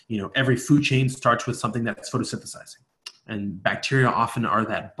 every food chain starts with something that's photosynthesizing. And bacteria often are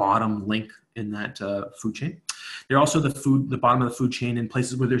that bottom link in that food chain. They're also the bottom of the food chain in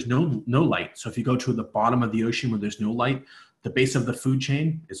places where there's no light. So if you go to the bottom of the ocean where there's no light, the base of the food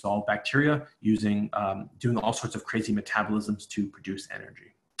chain is all bacteria doing all sorts of crazy metabolisms to produce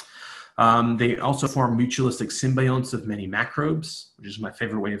energy. They also form mutualistic symbionts of many microbes, which is my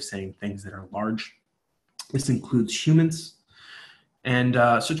favorite way of saying things that are large. This includes humans. And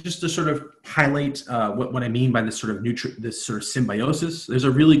so just to sort of highlight what I mean by this sort of symbiosis, there's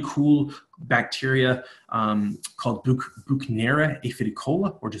a really cool bacteria called Buchnera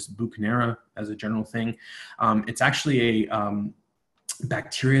aphidicola, or just Buchnera as a general thing. It's actually a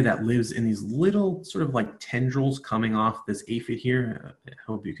bacteria that lives in these little sort of like tendrils coming off this aphid here. I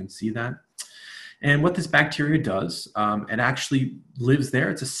hope you can see that. And what this bacteria does, it actually lives there.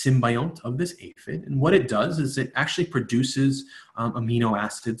 It's a symbiont of this aphid. And what it does is it actually produces amino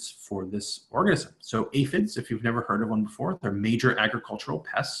acids for this organism. So aphids, if you've never heard of one before, they're major agricultural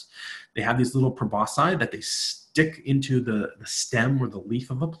pests. They have these little proboscis that they stick into the stem or the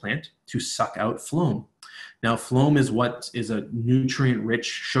leaf of a plant to suck out phloem. Now, phloem is what is a nutrient-rich,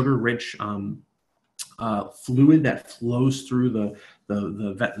 sugar-rich fluid that flows through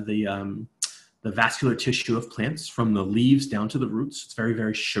the vascular tissue of plants from the leaves down to the roots. It's very,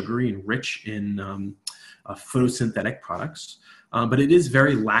 very sugary and rich in photosynthetic products, but it is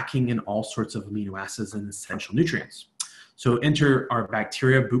very lacking in all sorts of amino acids and essential nutrients. So enter our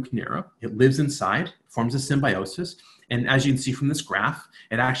bacteria Buchnera. It lives inside, forms a symbiosis, and as you can see from this graph,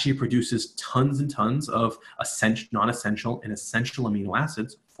 it actually produces tons and tons of non-essential and essential amino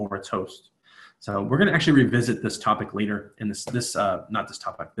acids for its host. So we're going to actually revisit this topic later in this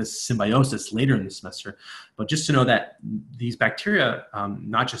symbiosis later in the semester. But just to know that these bacteria,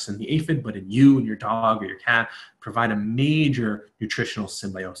 not just in the aphid, but in you and your dog or your cat, provide a major nutritional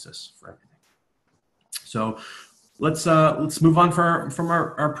symbiosis for everything. So let's move on from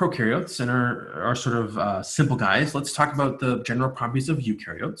our prokaryotes and our sort of simple guys. Let's talk about the general properties of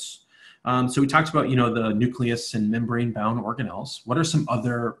eukaryotes. So we talked about, the nucleus and membrane-bound organelles. What are some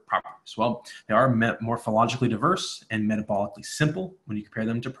other properties? Well, they are morphologically diverse and metabolically simple when you compare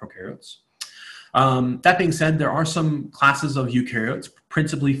them to prokaryotes. That being said, there are some classes of eukaryotes,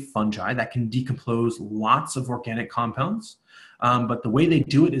 principally fungi, that can decompose lots of organic compounds. But the way they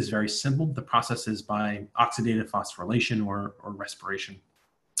do it is very simple. The process is by oxidative phosphorylation or respiration.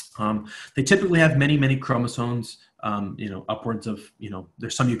 They typically have many, many chromosomes, upwards of,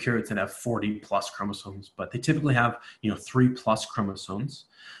 there's some eukaryotes that have 40 plus chromosomes, but they typically have, 3 plus chromosomes.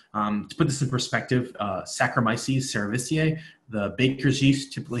 To put this in perspective, Saccharomyces cerevisiae, the baker's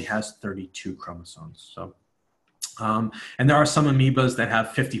yeast, typically has 32 chromosomes. So, and there are some amoebas that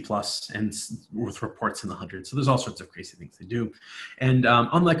have 50 plus and with reports in the hundreds. So there's all sorts of crazy things they do. And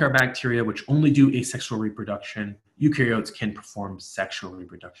unlike our bacteria, which only do asexual reproduction, eukaryotes can perform sexual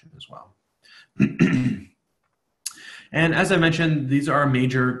reproduction as well. And as I mentioned, these are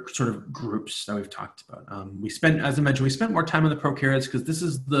major sort of groups that we've talked about. As I mentioned, we spent more time on the prokaryotes because this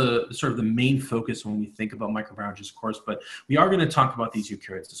is the sort of the main focus when we think about microbiology's course, but we are going to talk about these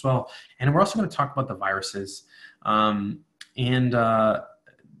eukaryotes as well. And we're also going to talk about the viruses. Later in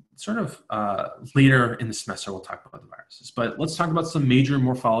the semester, we'll talk about the viruses. But let's talk about some major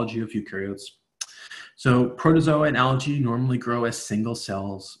morphology of eukaryotes. So protozoa and algae normally grow as single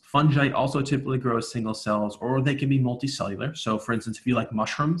cells. Fungi also typically grow as single cells, or they can be multicellular. So for instance, if you like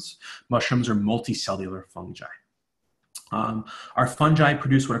mushrooms are multicellular fungi. Our fungi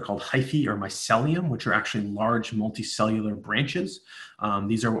produce what are called hyphae or mycelium, which are actually large multicellular branches.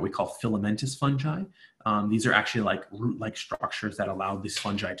 These are what we call filamentous fungi. These are actually like root-like structures that allow this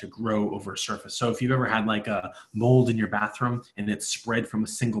fungi to grow over a surface. So if you've ever had like a mold in your bathroom and it's spread from a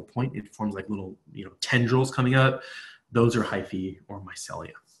single point, it forms like little tendrils coming out. Those are hyphae or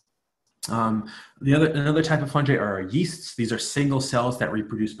mycelia. Another type of fungi are yeasts. These are single cells that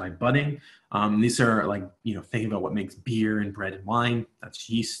reproduce by budding. These are like, thinking about what makes beer and bread and wine, that's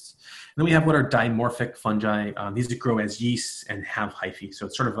yeast. And then we have what are dimorphic fungi. These grow as yeasts and have hyphae. So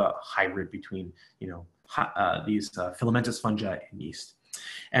it's sort of a hybrid between, these filamentous fungi and yeast.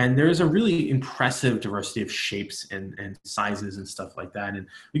 And there is a really impressive diversity of shapes and sizes and stuff like that. And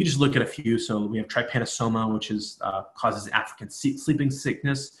we can just look at a few. So we have trypanosoma, which causes African sleeping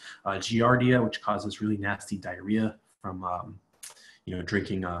sickness, giardia, which causes really nasty diarrhea from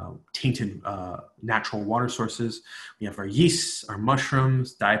drinking tainted natural water sources. We have our yeasts, our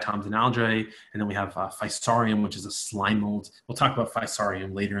mushrooms, diatoms and algae, and then we have Fusarium, which is a slime mold. We'll talk about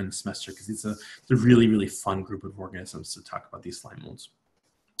Fusarium later in the semester because it's a really, really fun group of organisms to talk about these slime molds.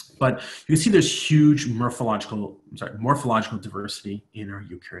 But you can see there's huge morphological diversity in our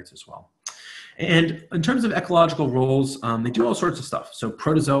eukaryotes as well. And in terms of ecological roles, they do all sorts of stuff. So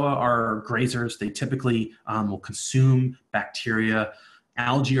protozoa are grazers. They typically will consume bacteria.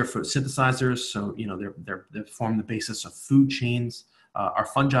 Algae are photosynthesizers, so they form the basis of food chains. Our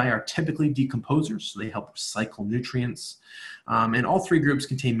fungi are typically decomposers, so they help recycle nutrients. And all three groups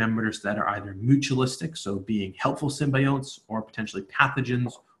contain members that are either mutualistic, so being helpful symbionts, or potentially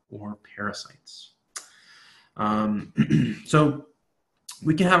pathogens or parasites. So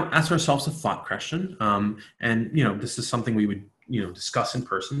we can ask ourselves a thought question, and this is something we would discuss in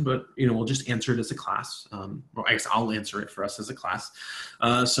person, but we'll just answer it as a class, or I guess I'll answer it for us as a class.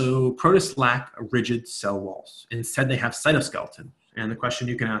 So protists lack rigid cell walls. Instead, they have cytoskeleton, and the question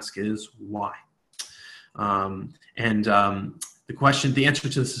you can ask is why. The answer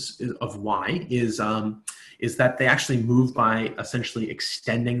to this of why is that they actually move by essentially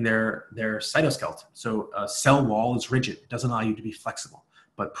extending their cytoskeleton. So a cell wall is rigid; it doesn't allow you to be flexible.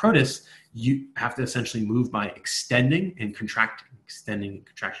 But protists, you have to essentially move by extending and contracting, extending and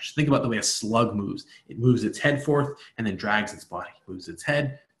contracting. Just think about the way a slug moves. It moves its head forth and then drags its body. Moves its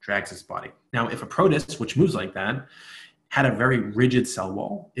head, drags its body. Now, if a protist, which moves like that, had a very rigid cell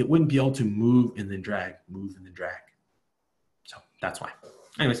wall, it wouldn't be able to move and then drag, move and then drag. So that's why.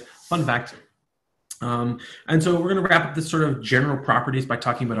 Anyways, fun fact. And so we're going to wrap up this sort of general properties by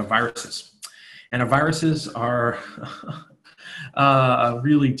talking about our viruses. And our viruses are a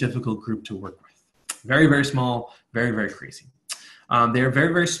really difficult group to work with. Very, very small, very, very crazy. They are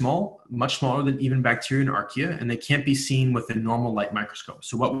very, very small, much smaller than even bacteria and archaea, and they can't be seen with a normal light microscope.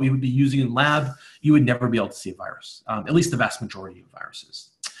 So what we would be using in lab, you would never be able to see a virus, at least the vast majority of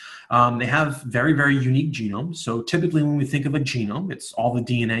viruses. They have very, very unique genomes. So typically when we think of a genome, it's all the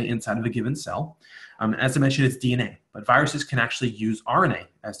DNA inside of a given cell. As I mentioned, it's DNA, but viruses can actually use RNA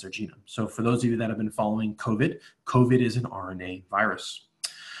as their genome. So for those of you that have been following COVID, COVID is an RNA virus.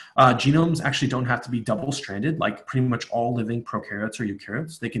 Genomes actually don't have to be double-stranded, like pretty much all living prokaryotes or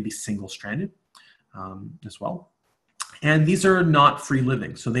eukaryotes. They can be single-stranded as well. And these are not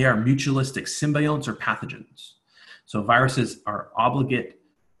free-living, so they are mutualistic symbionts or pathogens. So viruses are obligate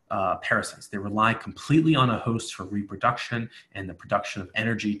parasites. They rely completely on a host for reproduction and the production of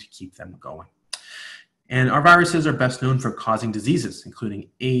energy to keep them going. And our viruses are best known for causing diseases, including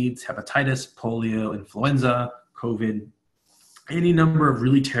AIDS, hepatitis, polio, influenza, COVID. Any number of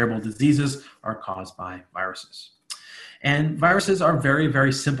really terrible diseases are caused by viruses. And viruses are very,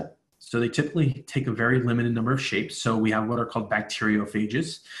 very simple. So they typically take a very limited number of shapes. So we have what are called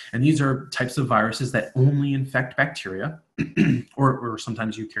bacteriophages. And these are types of viruses that only infect bacteria, or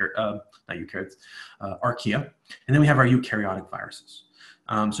sometimes not eukaryotes, archaea. And then we have our eukaryotic viruses.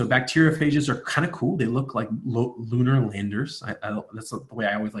 So bacteriophages are kind of cool. They look like lunar landers. That's the way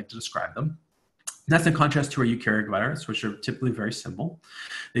I always like to describe them. That's in contrast to our eukaryotic virus, which are typically very simple.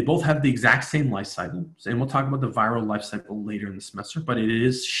 They both have the exact same life cycle, and we'll talk about the viral life cycle later in the semester, but it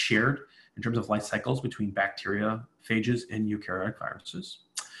is shared in terms of life cycles between bacteriophages and eukaryotic viruses.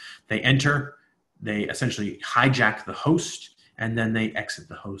 They enter, they essentially hijack the host, and then they exit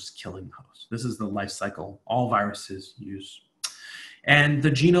the host, killing the host. This is the life cycle all viruses use. And the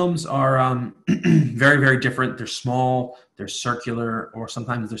genomes are very, very different. They're small, they're circular, or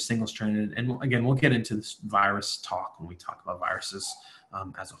sometimes they're single-stranded. And again, we'll get into this virus talk when we talk about viruses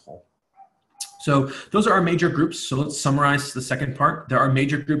as a whole. So those are our major groups. So let's summarize the second part. There are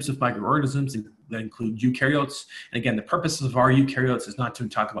major groups of microorganisms that include eukaryotes. And again, the purpose of our eukaryotes is not to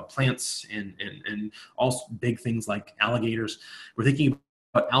talk about plants and also big things like alligators. We're thinking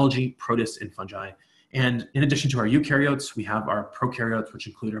about algae, protists, and fungi. And in addition to our eukaryotes, we have our prokaryotes, which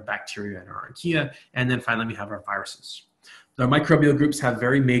include our bacteria and our archaea. And then finally, we have our viruses. The microbial groups have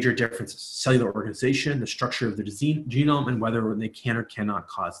very major differences: cellular organization, the structure of the genome, and whether they can or cannot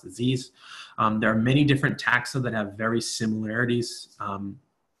cause disease. There are many different taxa that have very similarities,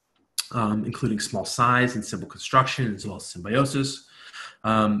 including small size and simple construction, as well as symbiosis.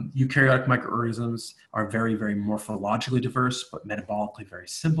 Eukaryotic microorganisms are very, very morphologically diverse, but metabolically very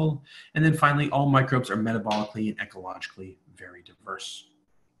simple. And then finally, all microbes are metabolically and ecologically very diverse.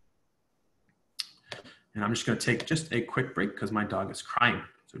 And I'm just going to take just a quick break because my dog is crying.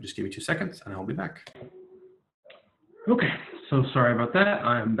 So just give me 2 seconds and I'll be back. Okay, so sorry about that.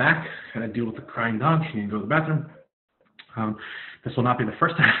 I'm back. Got to deal with the crying dog. She needs to go to the bathroom. This will not be the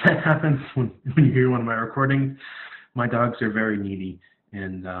first time that happens when you hear one of my recordings. My dogs are very needy.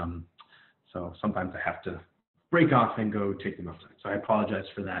 And so sometimes I have to break off and go take them outside. So I apologize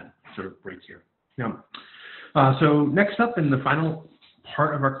for that sort of break here. Now, so next up in the final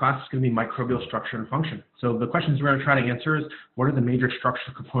part of our class is going to be microbial structure and function. So the questions we're going to try to answer is, what are the major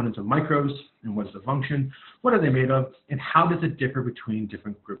structural components of microbes, and what is the function? What are they made of, and how does it differ between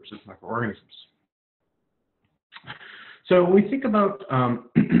different groups of microorganisms? So when we think about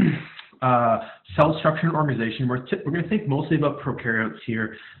cell structure and organization, we're going to think mostly about prokaryotes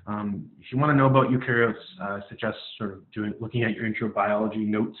here. If you want to know about eukaryotes, I suggest sort of looking at your intro biology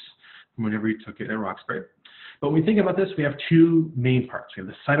notes from whenever you took it at Roxbury. But when we think about this, we have two main parts. We have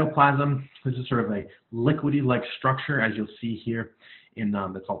the cytoplasm. This is sort of a liquidy-like structure, as you'll see here in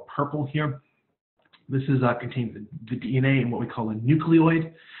that's all purple here. This is contains the DNA in what we call a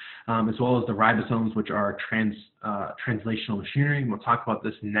nucleoid, as well as the ribosomes, which are translational machinery. And we'll talk about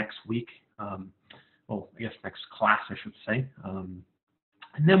this next week. Well, I guess next class, I should say. And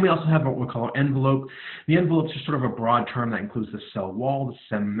then we also have what we call an envelope. The envelope is just sort of a broad term that includes the cell wall, the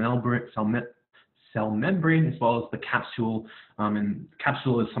cell membrane, as well as the capsule. And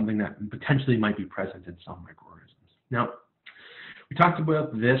capsule is something that potentially might be present in some microorganisms. Now, we talked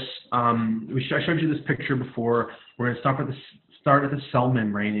about this. I showed you this picture before. We're going to start at the cell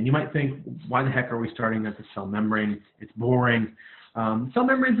membrane. And you might think, why the heck are we starting at the cell membrane? It's boring. Cell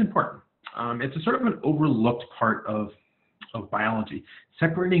membrane is important. It's a sort of an overlooked part of of biology.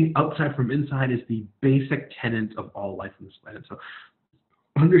 Separating outside from inside is the basic tenet of all life on this planet. So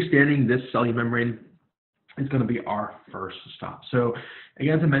understanding this cellular membrane is going to be our first stop. So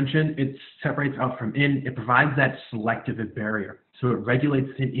again, as I mentioned, it separates out from in. It provides that selective barrier. So it regulates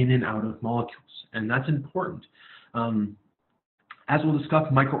the in and out of molecules, and that's important. As we'll discuss,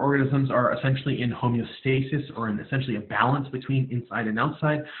 microorganisms are essentially in homeostasis, or in essentially a balance between inside and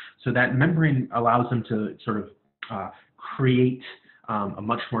outside. So that membrane allows them to sort of create a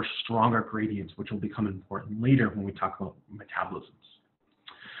much more stronger gradient, which will become important later when we talk about metabolisms.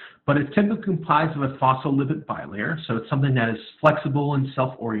 But it's typically comprised of a phospholipid bilayer, so it's something that is flexible and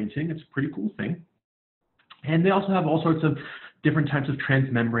self-orienting. It's a pretty cool thing. And they also have all sorts of different types of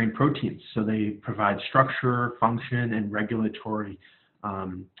transmembrane proteins. So they provide structure, function, and regulatory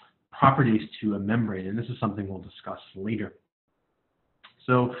properties to a membrane. And this is something we'll discuss later.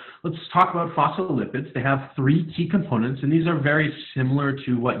 So let's talk about phospholipids. They have three key components, and these are very similar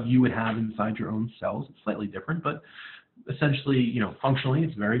to what you would have inside your own cells. It's slightly different, but essentially, functionally,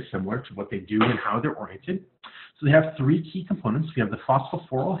 it's very similar to what they do and how they're oriented. So they have three key components. We have the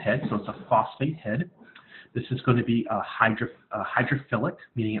phosphophorol head, so it's a phosphate head. This is going to be a hydrophilic,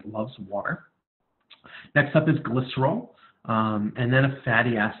 meaning it loves water. Next up is glycerol, and then a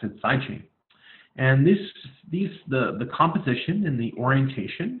fatty acid side chain. And the composition and the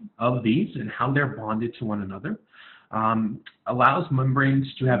orientation of these and how they're bonded to one another allows membranes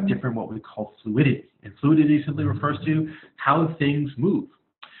to have different what we call fluidity. And fluidity simply refers to how things move.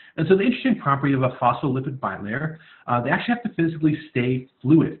 And so the interesting property of a phospholipid bilayer, they actually have to physically stay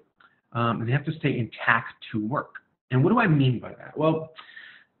fluid. And they have to stay intact to work. And what do I mean by that? Well,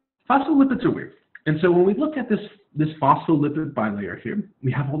 phospholipids are weird. And so when we look at this phospholipid bilayer here,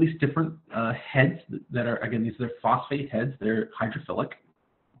 we have all these different heads that are, again, these are phosphate heads. They're hydrophilic.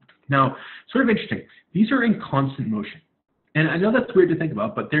 Now, sort of interesting. These are in constant motion. And I know that's weird to think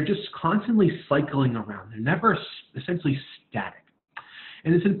about, but they're just constantly cycling around. They're never essentially static.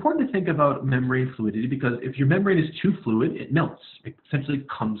 And it's important to think about membrane fluidity because if your membrane is too fluid, it melts. It essentially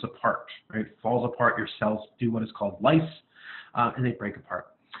comes apart, right? It falls apart. Your cells do what is called lyse, and they break apart.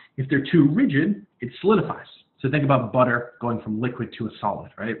 If they're too rigid, it solidifies. So think about butter going from liquid to a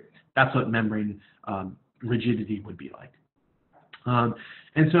solid, right? That's what membrane rigidity would be like.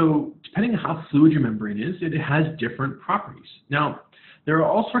 And so depending on how fluid your membrane is, it has different properties. Now, there are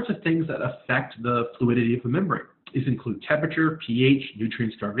all sorts of things that affect the fluidity of the membrane. These include temperature, pH,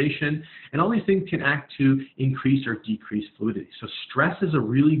 nutrient starvation, and all these things can act to increase or decrease fluidity. So stress is a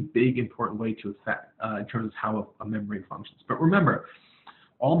really big, important way to affect in terms of how a membrane functions. But remember,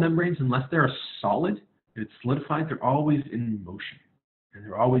 all membranes, unless they're solid and it's solidified, they're always in motion and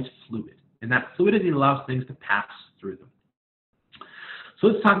they're always fluid. And that fluidity allows things to pass through them. So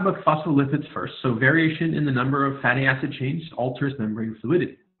let's talk about phospholipids first. So variation in the number of fatty acid chains alters membrane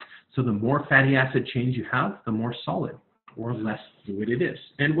fluidity. So the more fatty acid chains you have, the more solid or less fluid it is.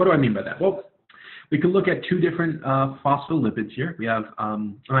 And what do I mean by that? Well, we can look at two different phospholipids here. We have,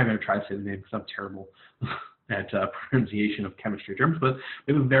 I'm not going to try to say the name because I'm terrible at pronunciation of chemistry terms, but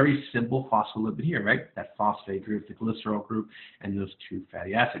we have a very simple phospholipid here, right? That phosphate group, the glycerol group, and those two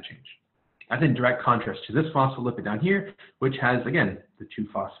fatty acid chains. That's in direct contrast to this phospholipid down here, which has, again, the two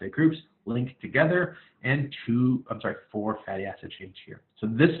phosphate groups linked together and four fatty acid chains here. So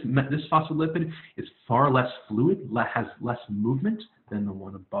this phospholipid is far less fluid, has less movement than the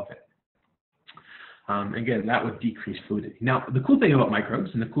one above it. Again, that would decrease fluidity. Now, the cool thing about microbes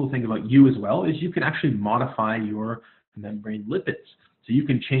and the cool thing about you as well is you can actually modify your membrane lipids. So you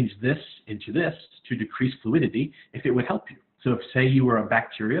can change this into this to decrease fluidity if it would help you. So if, say, you were a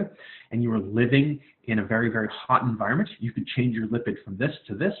bacteria and you were living in a very, very hot environment, you could change your lipid from this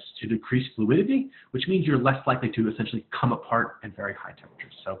to decrease fluidity, which means you're less likely to essentially come apart at very high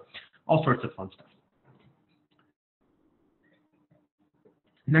temperatures. So all sorts of fun stuff.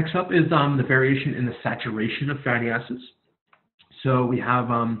 Next up is the variation in the saturation of fatty acids. So we have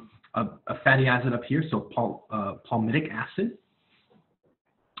a fatty acid up here, so palmitic acid.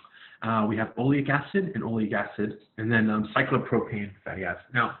 We have oleic acid, and then cyclopropane fatty acid.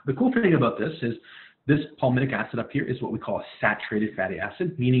 Now, the cool thing about this is this palmitic acid up here is what we call a saturated fatty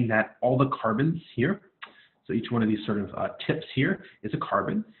acid, meaning that all the carbons here, so each one of these sort of tips here is a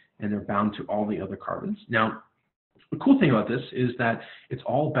carbon, and they're bound to all the other carbons. Now, the cool thing about this is that it's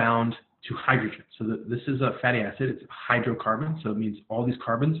all bound to hydrogen. So this is a fatty acid, it's a hydrocarbon, so it means all these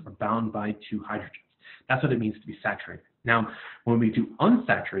carbons are bound by two hydrogens. That's what it means to be saturated. Now, when we do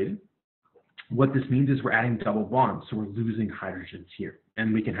unsaturated, what this means is we're adding double bonds, so we're losing hydrogens here.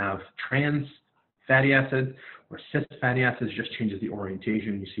 And we can have trans fatty acids, or cis fatty acids just changes the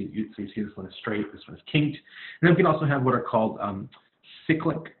orientation. So you see this one is straight, this one is kinked. And then we can also have what are called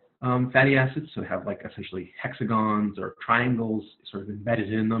cyclic fatty acids, so they have like essentially hexagons or triangles sort of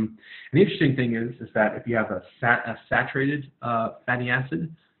embedded in them. And the interesting thing is that if you have a saturated fatty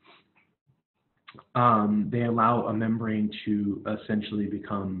acid, they allow a membrane to essentially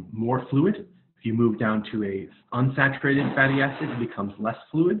become more fluid. If you move down to a unsaturated fatty acid, it becomes less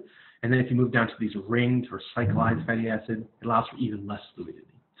fluid. And then if you move down to these ringed or cyclized fatty acid, it allows for even less fluidity.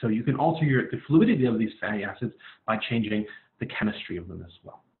 So you can alter the fluidity of these fatty acids by changing the chemistry of them as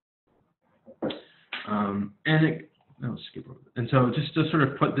well. And so just to sort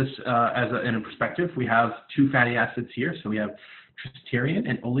of put this in a perspective, we have two fatty acids here. So we have tritarian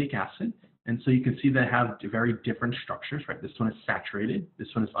and oleic acid. And so you can see they have very different structures, right? This one is saturated, this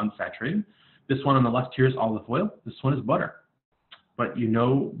one is unsaturated. This one on the left here is olive oil, this one is butter. But you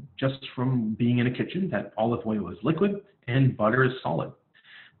know just from being in a kitchen that olive oil is liquid and butter is solid.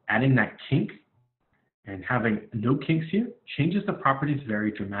 Adding that kink and having no kinks here changes the properties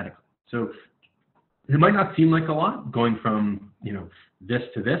very dramatically. So it might not seem like a lot going from, this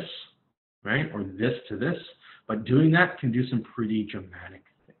to this, right? Or this to this, but doing that can do some pretty dramatic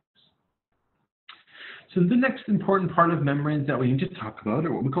things. So the next important part of membranes that we need to talk about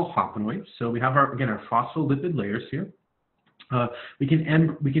are what we call hopanoids. So we have our phospholipid layers here. We can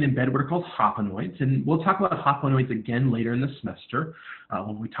embed what are called hopanoids, and we'll talk about hopanoids again later in the semester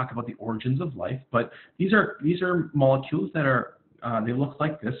when we talk about the origins of life. But these are molecules that are they look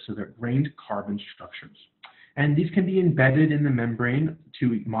like this, so they're grained carbon structures, and these can be embedded in the membrane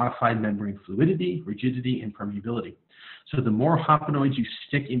to modify membrane fluidity, rigidity, and permeability. So the more hopanoids you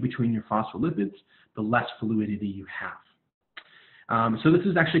stick in between your phospholipids, the less fluidity you have. So this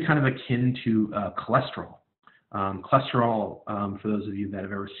is actually kind of akin to cholesterol. Cholesterol, for those of you that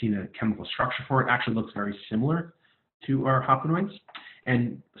have ever seen a chemical structure for it, actually looks very similar to our hopanoids.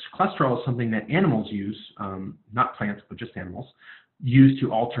 And cholesterol is something that animals use, not plants, but just animals, use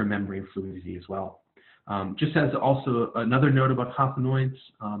to alter membrane fluidity as well. Just as also another note about hopanoids,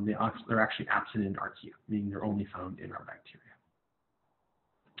 they're actually absent in archaea, meaning they're only found in our bacteria.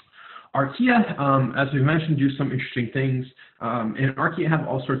 Archaea, as we mentioned, do some interesting things. And archaea have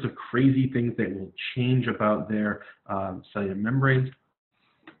all sorts of crazy things that will change about their cellular membranes.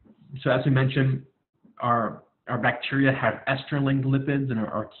 So as we mentioned, our bacteria have ester-linked lipids and our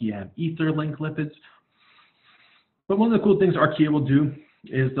archaea have ether-linked lipids. But one of the cool things archaea will do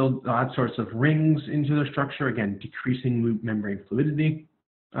is they'll add sorts of rings into their structure, again, decreasing membrane fluidity.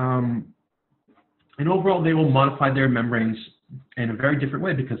 And overall, they will modify their membranes in a very different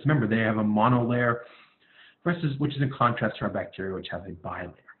way because remember, they have a monolayer versus, which is in contrast to our bacteria, which have a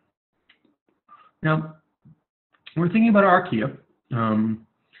bilayer. Now, when we're thinking about archaea,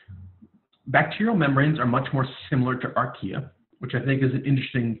 bacterial membranes are much more similar to archaea, which I think is an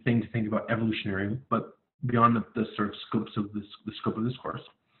interesting thing to think about evolutionarily, but beyond the sort of the scope of this course.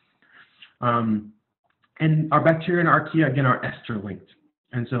 And our bacteria and archaea, again, are ester-linked.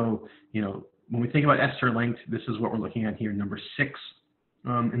 And so, when we think about ester-linked, this is what we're looking at here, number 6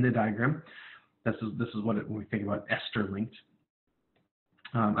 in the diagram. This is what when we think about ester-linked.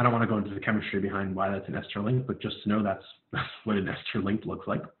 I don't want to go into the chemistry behind why that's an ester-link, but just to know that's what an ester-linked looks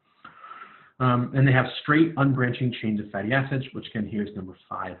like. And they have straight, unbranching chains of fatty acids, which again here is number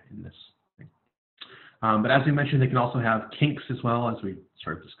 5 in this thing. But as we mentioned, they can also have kinks as well, as we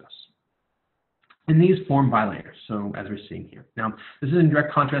sort of discussed. And these form bilayers, so as we're seeing here. Now, this is in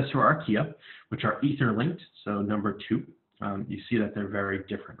direct contrast to our archaea, which are ether-linked, so number 2. You see that they're very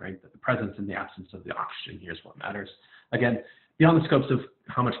different, right? The presence and the absence of the oxygen here is what matters. Again, beyond the scopes of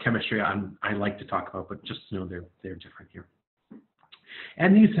how much chemistry I like to talk about, but just to know they're different here.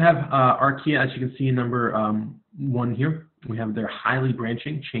 And these have archaea, as you can see in number 1 here. We have their highly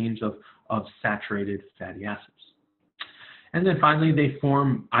branching chains of saturated fatty acids. And then finally, they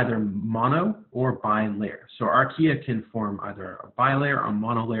form either mono or bilayer. So archaea can form either a bilayer or a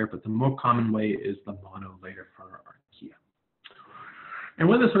monolayer, but the more common way is the monolayer for archaea. And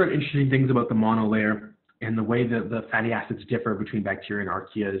one of the sort of interesting things about the monolayer and the way that the fatty acids differ between bacteria and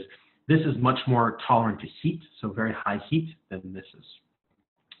archaea is this is much more tolerant to heat, so very high heat than this is.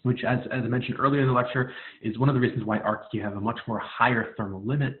 Which, as I mentioned earlier in the lecture, is one of the reasons why archaea have a much more higher thermal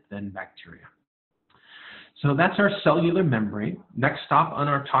limit than bacteria. So that's our cellular membrane. Next stop on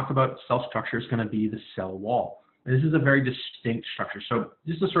our talk about cell structure is going to be the cell wall. And this is a very distinct structure. So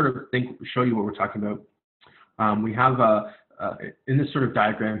just to sort of show you what we're talking about, we have in this sort of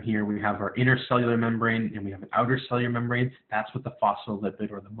diagram here, we have our inner cellular membrane and we have an outer cellular membrane. That's what the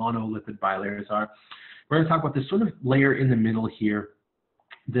phospholipid or the monolipid bilayers are. We're going to talk about this sort of layer in the middle here,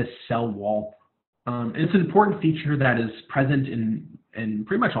 this cell wall. And it's an important feature that is present in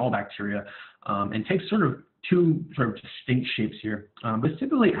pretty much all bacteria, and takes sort of two sort of distinct shapes here, but it's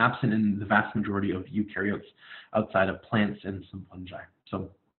typically absent in the vast majority of eukaryotes outside of plants and some fungi. So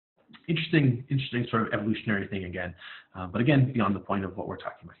interesting sort of evolutionary thing again, but again, beyond the point of what we're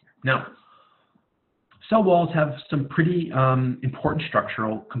talking about here. Now, cell walls have some pretty important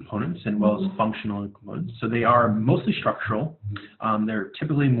structural components as well as functional components. So they are mostly structural. They're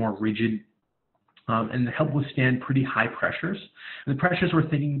typically more rigid, and they help withstand pretty high pressures. And the pressures we're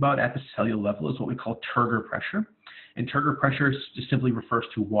thinking about at the cellular level is what we call turgor pressure. And turgor pressure just simply refers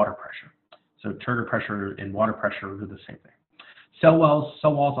to water pressure. So turgor pressure and water pressure are the same thing. Cell walls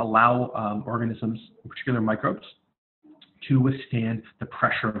allow organisms, in particular microbes, to withstand the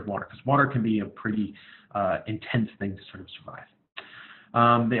pressure of water, because water can be a pretty intense thing to sort of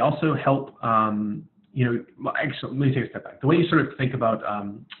survive. They also help, actually, let me take a step back. The way you sort of think about,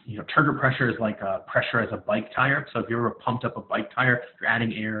 turgor pressure is like pressure as a bike tire. So if you ever pumped up a bike tire, you're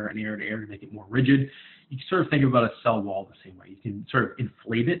adding air and air to air to make it more rigid. You can sort of think about a cell wall the same way. You can sort of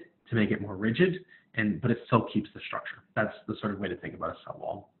inflate it to make it more rigid, but it still keeps the structure. That's the sort of way to think about a cell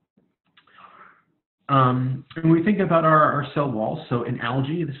wall. When we think about our cell walls, so in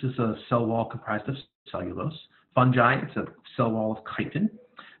algae, this is a cell wall comprised of cellulose. Fungi, it's a cell wall of chitin.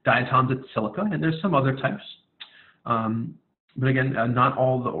 Diatoms, it's silica, and there's some other types. But again, not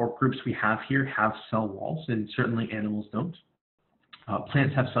all the groups we have here have cell walls, and certainly animals don't.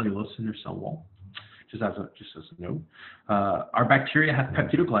 Plants have cellulose in their cell wall, just as a note. Our bacteria have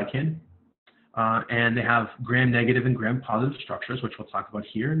peptidoglycan, and they have gram-negative and gram-positive structures, which we'll talk about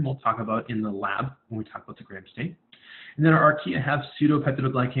here, and we'll talk about in the lab when we talk about the gram state. And then our archaea have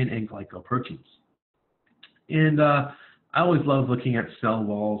pseudopeptidoglycan and glycoproteins. And I always love looking at cell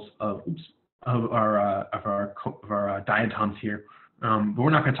walls of our diatoms here, but we're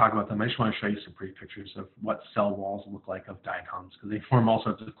not going to talk about them. I just want to show you some pretty pictures of what cell walls look like of diatoms, because they form all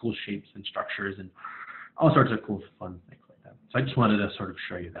sorts of cool shapes and structures and all sorts of cool fun things like that. So I just wanted to sort of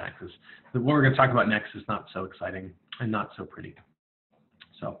show you that, because what we're going to talk about next is not so exciting and not so pretty.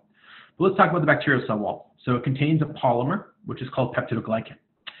 So, but let's talk about the bacterial cell wall. So it contains a polymer, which is called peptidoglycan.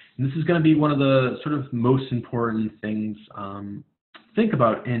 And this is going to be one of the sort of most important things to think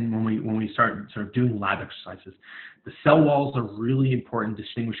about when we start sort of doing lab exercises. The cell walls are a really important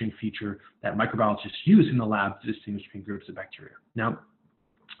distinguishing feature that microbiologists use in the lab to distinguish between groups of bacteria. Now,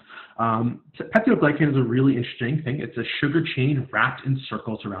 peptidoglycan is a really interesting thing. It's a sugar chain wrapped in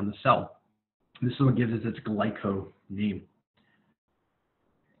circles around the cell. This is what gives it its glyco name.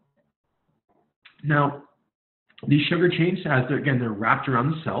 Now, these sugar chains, they're wrapped around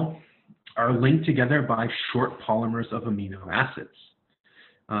the cell, are linked together by short polymers of amino acids.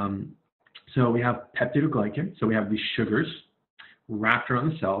 So we have peptidoglycan, so we have these sugars wrapped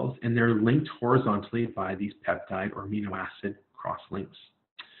around the cells, and they're linked horizontally by these peptide or amino acid cross-links.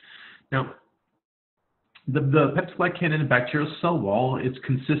 Now, the peptidoglycan in a bacterial cell wall is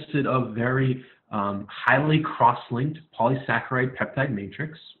consisted of very highly cross-linked polysaccharide peptide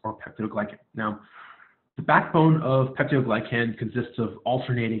matrix, or peptidoglycan. Now, the backbone of peptidoglycan consists of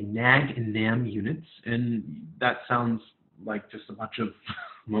alternating NAG and NAM units, and that sounds like just a bunch of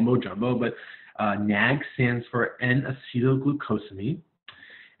mumbo-jumbo, but NAG stands for N-acetylglucosamine,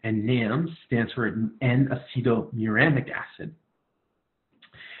 and NAM stands for N-acetylmuramic acid.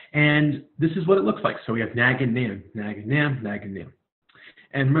 And this is what it looks like. So we have NAG and NAM, NAG and NAM, NAG and NAM.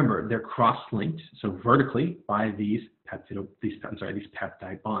 And remember, they're cross-linked, so vertically by these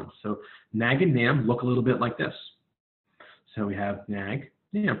peptide bonds. So NAG and NAM look a little bit like this. So we have NAG,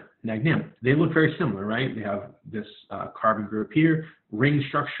 NAM, NAG, NAM. They look very similar, right? They have this carbon group here, ring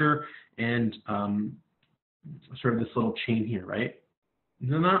structure, and sort of this little chain here, right?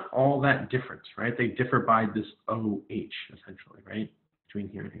 They're not all that different, right? They differ by this OH, essentially, right? Between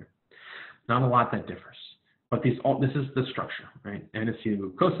here and here. Not a lot that differs. But this is the structure, right?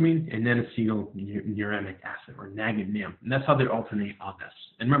 N-acetylglucosamine and N-acetylmuramic acid, or NAG and NAM. And that's how they alternate on this.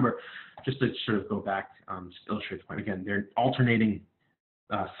 And remember, just to sort of go back, to illustrate the point again, they're alternating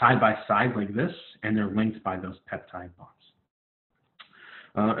side by side like this, and they're linked by those peptide bonds.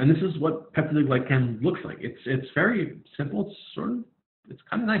 And this is what peptidoglycan looks like. It's very simple. It's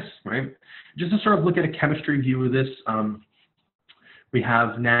kind of nice, right? Just to sort of look at a chemistry view of this, we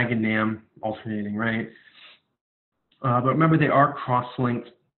have NAG and NAM alternating, right? But remember, they are cross-linked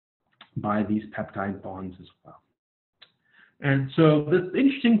by these peptide bonds as well. And so the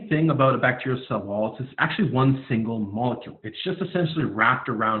interesting thing about a bacterial cell wall is it's actually one single molecule. It's just essentially wrapped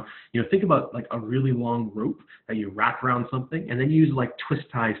around, think about like a really long rope that you wrap around something, and then you use like twist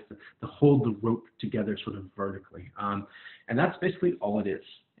ties to hold the rope together sort of vertically. And that's basically all it is.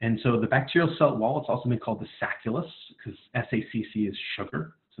 And so the bacterial cell wall, it's also been called the sacculus, because SACC is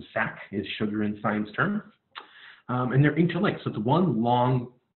sugar. So SAC is sugar in science term. And they're interlinked, so it's one long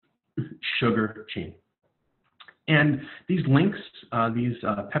sugar chain. And these links,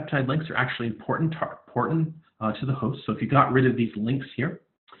 peptide links, are actually important to the host. So if you got rid of these links here,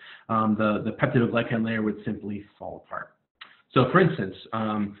 the peptidoglycan layer would simply fall apart. So for instance,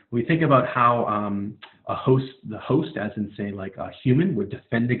 when we think about how the host, as in say like a human, would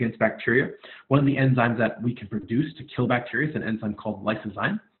defend against bacteria, one of the enzymes that we can produce to kill bacteria is an enzyme called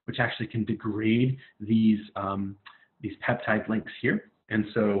lysozyme, which actually can degrade these peptide links here. And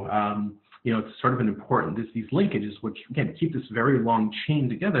so it's sort of an important, these linkages, which again keep this very long chain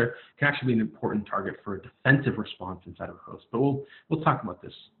together, can actually be an important target for a defensive response inside of a host. But we'll talk about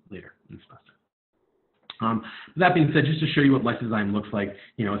this later in the semester. That being said, just to show you what lysozyme looks like,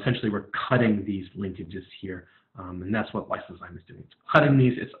 essentially we're cutting these linkages here, and that's what lysozyme is doing. It's cutting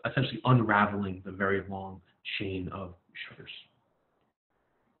these, it's essentially unraveling the very long chain of sugars.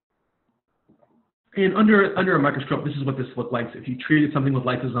 And under a microscope, this is what this looks like. So if you treated something with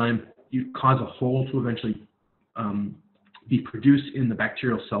lysozyme, you cause a hole to eventually be produced in the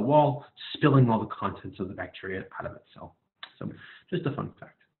bacterial cell wall, spilling all the contents of the bacteria out of its cell. So just a fun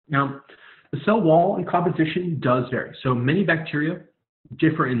fact. Now, the cell wall and composition does vary. So many bacteria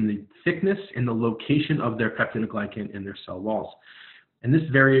differ in the thickness and the location of their peptidoglycan in their cell walls. And this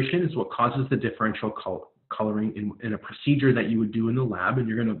variation is what causes the differential coloring in a procedure that you would do in the lab, and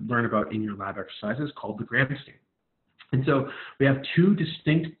you're going to learn about in your lab exercises, called the Gram stain. And so we have two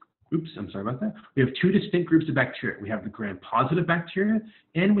distinct groups of bacteria. We have the gram-positive bacteria,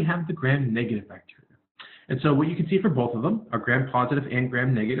 and we have the gram-negative bacteria. And so what you can see for both of them, our gram-positive and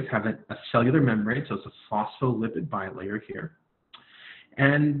gram-negative have a cellular membrane, so it's a phospholipid bilayer here.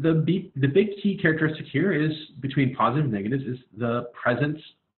 And the big key characteristic here is, between positive and negatives, is the presence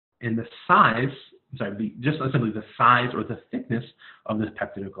and the size, just simply the size or the thickness of this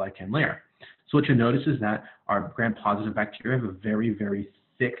peptidoglycan layer. So what you'll notice is that our gram-positive bacteria have a very, very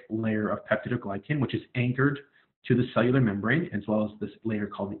thick layer of peptidoglycan, which is anchored to the cellular membrane, as well as this layer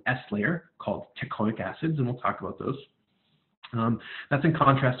called the S layer, called teichoic acids, and we'll talk about those. That's in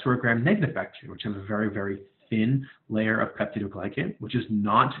contrast to our gram-negative bacteria, which have a very, very thin layer of peptidoglycan, which is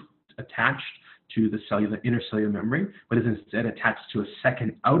not attached to the intercellular membrane, but is instead attached to a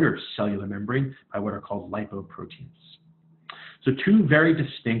second outer cellular membrane by what are called lipoproteins. So two very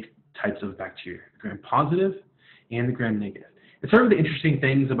distinct types of bacteria, the gram-positive and the gram-negative. It's sort of the interesting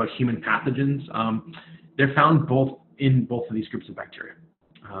things about human pathogens. They're found in both of these groups of bacteria.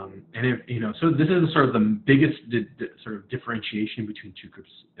 So this is sort of the biggest sort of differentiation between two groups,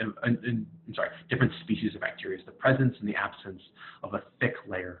 different species of bacteria, is the presence and the absence of a thick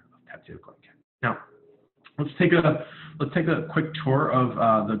layer of peptidoglycan. Now, let's take a quick tour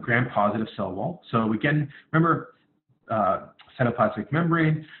of the gram-positive cell wall. So again, remember, cytoplasmic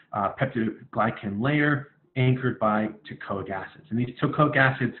membrane, peptidoglycan layer, anchored by teichoic acids. And these teichoic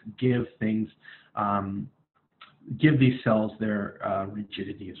acids give these cells their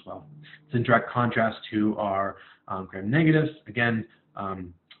rigidity as well. It's in direct contrast to our gram-negatives. Again,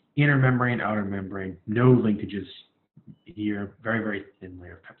 inner membrane, outer membrane, no linkages here, very, very thin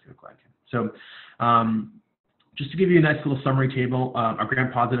layer of peptidoglycan. So just to give you a nice little summary table, our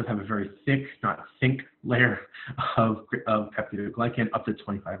gram-positive have a very thick, not think, layer of peptidoglycan, up to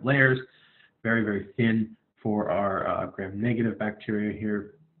 25 layers, very, very thin for our gram-negative bacteria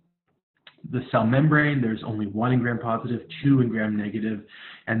here. The cell membrane, there's only one in gram-positive, two in gram-negative,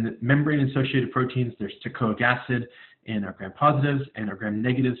 and the membrane-associated proteins, there's teichoic acid in our gram-positives, and our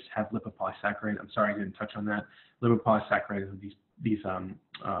gram-negatives have lipopolysaccharide. I'm sorry I didn't touch on that. Lipopolysaccharide are these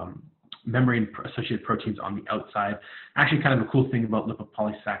membrane-associated proteins on the outside. Actually, kind of a cool thing about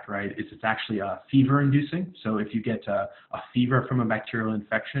lipopolysaccharide is it's actually fever-inducing. So if you get a fever from a bacterial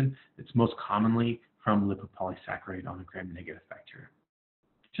infection, it's most commonly from lipopolysaccharide on a gram-negative bacteria.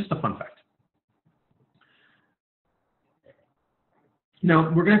 Just a fun fact.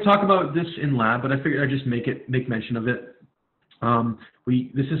 Now, we're going to talk about this in lab, but I figured I'd just make mention of it.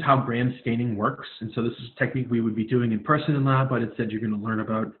 This is how gram staining works, and so this is a technique we would be doing in person in lab, but instead you're going to learn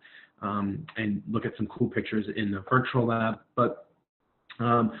about and look at some cool pictures in the virtual lab. But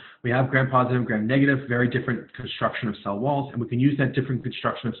we have gram-positive, gram-negative, very different construction of cell walls, and we can use that different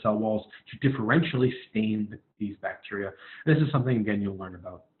construction of cell walls to differentially stain these bacteria. This is something, again, you'll learn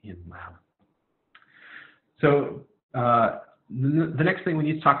about in lab. So the next thing we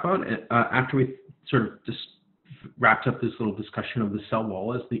need to talk about after we sort of just wrapped up this little discussion of the cell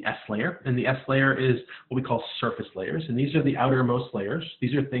wall is the S layer. And the S layer is what we call surface layers. And these are the outermost layers.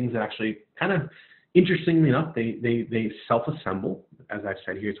 These are things that actually kind of, interestingly enough, they self-assemble as I've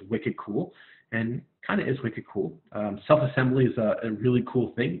said here, it's wicked cool, and kind of is wicked cool. Self-assembly is a really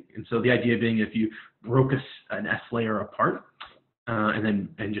cool thing, and so the idea being if you broke an S layer apart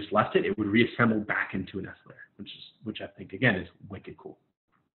and just left it, it would reassemble back into an S layer, which I think again is wicked cool.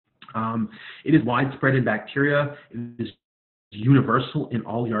 It is widespread in bacteria. It is universal in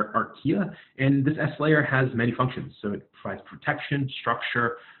all your archaea, and this S layer has many functions. So it provides protection,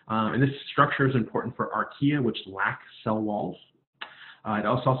 structure, and this structure is important for archaea, which lack cell walls.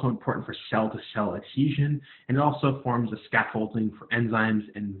 It's also important for cell-to-cell adhesion, and it also forms a scaffolding for enzymes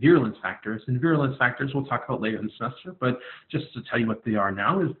and virulence factors. And virulence factors we'll talk about later in the semester, but just to tell you what they are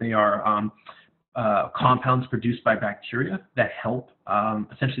now is they are compounds produced by bacteria that help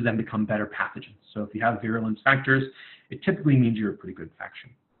essentially them become better pathogens. So if you have virulence factors, it typically means you're a pretty good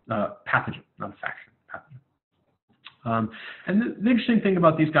pathogen, not a faction, pathogen. And the interesting thing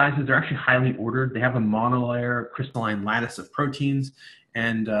about these guys is they're actually highly ordered. They have a monolayer crystalline lattice of proteins.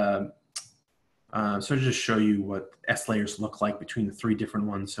 And so to just show you what S layers look like between the three different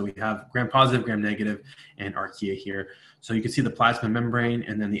ones. So we have gram-positive, gram-negative, and archaea here. So you can see the plasma membrane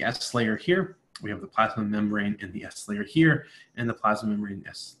and then the S layer here. We have the plasma membrane and the S layer here, and the plasma membrane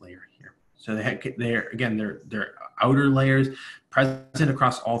S layer here. So they're outer layers present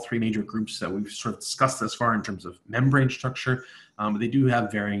across all three major groups that we've sort of discussed thus far in terms of membrane structure, but they do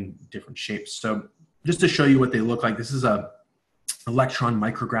have varying different shapes. So just to show you what they look like, this is a electron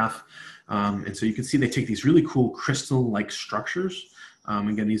micrograph, and so you can see they take these really cool crystal-like structures.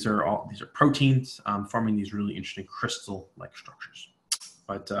 Again, these are proteins forming these really interesting crystal-like structures.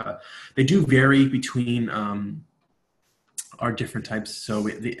 But they do vary between our different types. So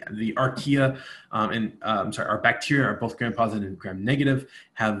the archaea our bacteria are both gram-positive and gram-negative,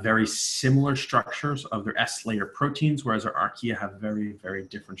 have very similar structures of their S layer proteins, whereas our archaea have very, very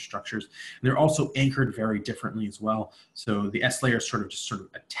different structures. And they're also anchored very differently as well. So the S layer sort of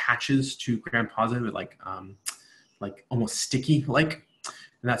attaches to gram-positive, like almost sticky-like,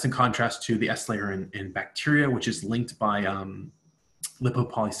 and that's in contrast to the S layer in bacteria, which is linked by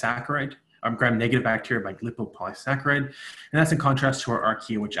lipopolysaccharide. Gram-negative bacteria by lipopolysaccharide, and that's in contrast to our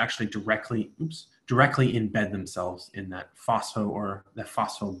archaea, which actually directly embed themselves in that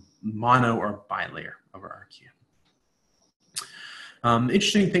phosphomono or bilayer of our archaea.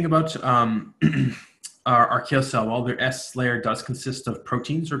 Interesting thing about our archaea cell wall, their S layer does consist of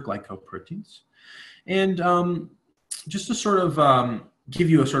proteins or glycoproteins, and just to sort of give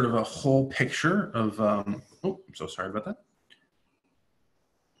you a whole picture of I'm so sorry about that.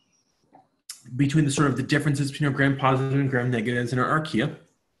 Between the differences between our gram-positive and gram-negatives in our archaea.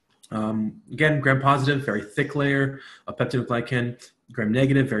 Again, gram-positive, very thick layer of peptidoglycan.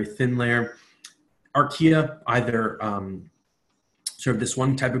 Gram-negative, very thin layer. Archaea, either this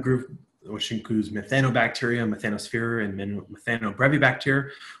one type of group, which includes methanobacteria, methanosphaera, and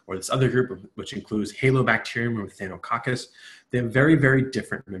methanobrevibacter, or this other group, which includes halobacterium or methanococcus. They have very, very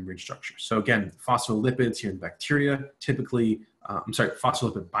different membrane structures. So again, phospholipids here in bacteria, typically,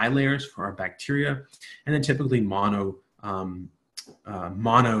 phospholipid bilayers for our bacteria, and then typically mono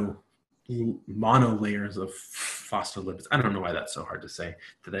layers of phospholipids. I don't know why that's so hard to say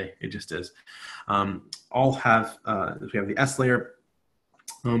today. It just is. All have, we have the S layer,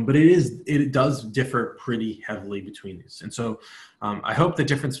 but it does differ pretty heavily between these. And so I hope the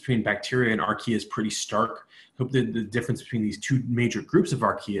difference between bacteria and archaea is pretty stark. I hope that the difference between these two major groups of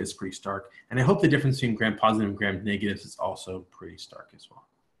archaea is pretty stark. And I hope the difference between gram-positive and gram-negatives is also pretty stark as well.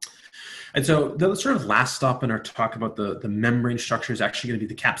 And so the sort of last stop in our talk about the membrane structure is actually going to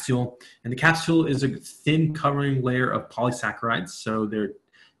be the capsule. And the capsule is a thin covering layer of polysaccharides. So they're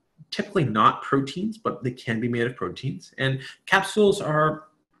typically not proteins, but they can be made of proteins. And capsules are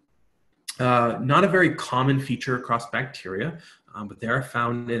not a very common feature across bacteria, but they are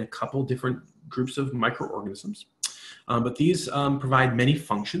found in a couple different groups of microorganisms. But these provide many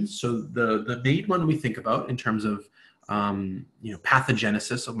functions. So the main one we think about in terms of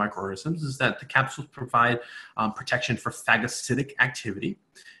pathogenesis of microorganisms is that the capsules provide protection for phagocytic activity.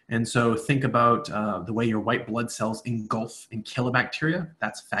 And so think about the way your white blood cells engulf and kill a bacteria.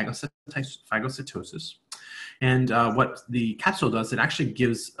 That's phagocytosis. And what the capsule does, it actually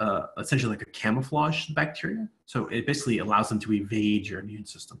gives essentially like a camouflage to bacteria. So it basically allows them to evade your immune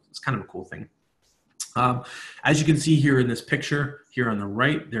system. It's kind of a cool thing. As you can see here in this picture, here on the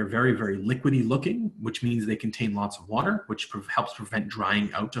right, they're very, very liquidy looking, which means they contain lots of water, which helps prevent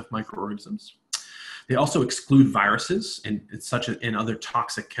drying out of microorganisms. They also exclude viruses and other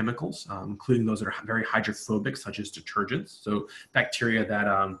toxic chemicals, including those that are very hydrophobic, such as detergents. So bacteria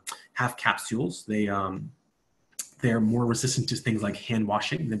that have capsules, they they're more resistant to things like hand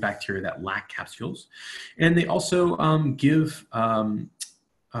washing than bacteria that lack capsules. And they also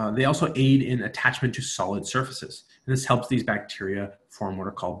they also aid in attachment to solid surfaces. And this helps these bacteria form what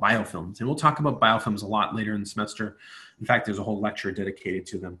are called biofilms. And we'll talk about biofilms a lot later in the semester. In fact, there's a whole lecture dedicated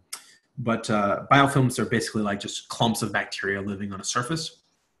to them. But biofilms are basically like just clumps of bacteria living on a surface.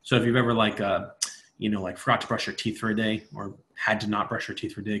 So if you've ever like forgot to brush your teeth for a day, or had to not brush your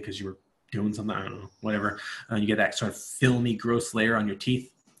teeth for a day because you were doing something, I don't know, whatever, you get that sort of filmy, gross layer on your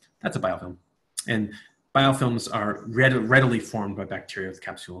teeth, that's a biofilm. And biofilms are readily formed by bacteria with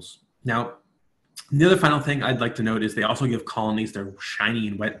capsules. Now, the other final thing I'd like to note is they also give colonies their shiny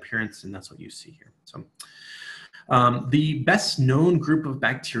and wet appearance, and that's what you see here. So the best known group of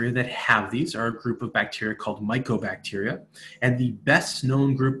bacteria that have these are a group of bacteria called mycobacteria. And the best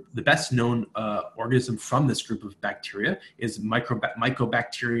known organism from this group of bacteria is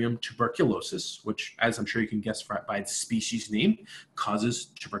Mycobacterium tuberculosis, which, as I'm sure you can guess by its species name, causes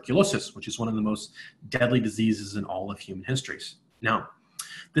tuberculosis, which is one of the most deadly diseases in all of human histories. Now,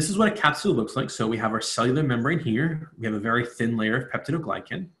 this is what a capsule looks like. So we have our cellular membrane here. We have a very thin layer of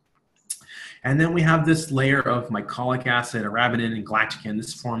peptidoglycan. And then we have this layer of mycolic acid, arabidin, and galactocan.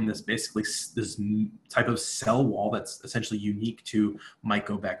 This form this type of cell wall that's essentially unique to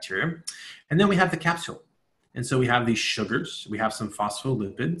mycobacteria. And then we have the capsule. And so we have these sugars, we have some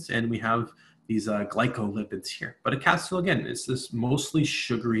phospholipids, and we have these glycolipids here. But a capsule, again, is this mostly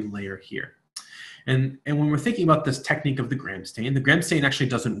sugary layer here. And when we're thinking about this technique of the gram stain actually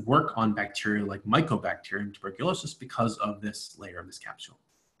doesn't work on bacteria like mycobacterium and tuberculosis because of this layer of this capsule.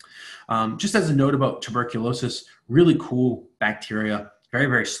 Just as a note about tuberculosis, really cool bacteria, very,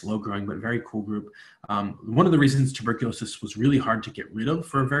 very slow growing, but very cool group. One of the reasons tuberculosis was really hard to get rid of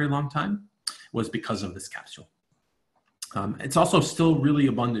for a very long time was because of this capsule. It's also still really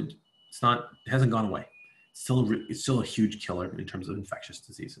abundant. It hasn't gone away. It's still a huge killer in terms of infectious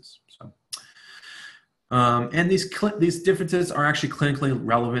diseases. So. And these differences are actually clinically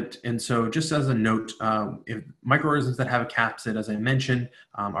relevant. And so just as a note, if microorganisms that have a capsid, as I mentioned,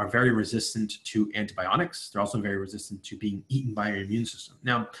 are very resistant to antibiotics. They're also very resistant to being eaten by our immune system.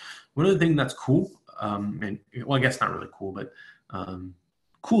 Now, one of the things that's cool, I guess not really cool, but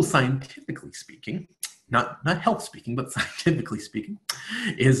cool scientifically speaking, not health speaking, but scientifically speaking,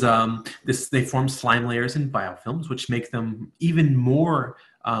 is they form slime layers in biofilms, which make them even more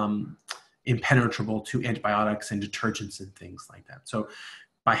impenetrable to antibiotics and detergents and things like that. So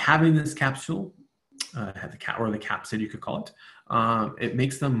by having this capsule, or the capsid you could call it, it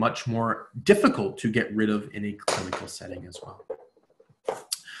makes them much more difficult to get rid of in a clinical setting as well.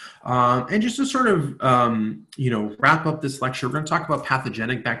 And just to sort of, wrap up this lecture, we're going to talk about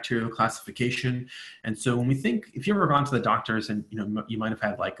pathogenic bacterial classification. And so when we think, if you've ever gone to the doctors and, you might have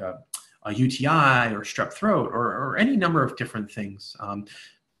had like a UTI or strep throat or any number of different things,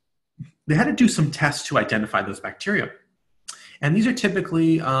 they had to do some tests to identify those bacteria. And these are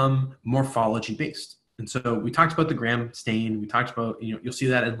typically morphology based. And so we talked about the gram stain. We talked about, you'll see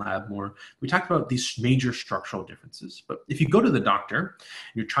that in lab more. We talked about these major structural differences. But if you go to the doctor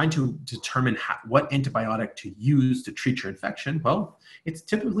and you're trying to determine what antibiotic to use to treat your infection, well, it's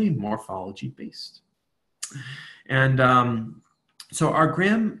typically morphology based. And so our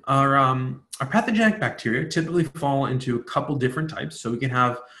pathogenic bacteria typically fall into a couple different types. So we can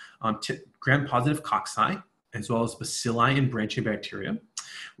have gram-positive cocci, as well as bacilli and branching bacteria.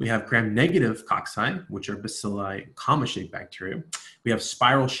 We have gram-negative cocci, which are bacilli comma-shaped bacteria. We have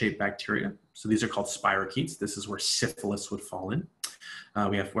spiral-shaped bacteria. So these are called spirochetes. This is where syphilis would fall in.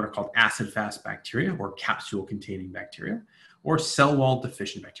 We have what are called acid-fast bacteria, or capsule-containing bacteria, or cell wall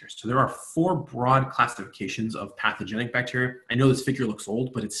deficient bacteria. So there are 4 broad classifications of pathogenic bacteria. I know this figure looks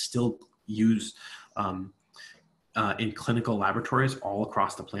old, but it's still used in clinical laboratories all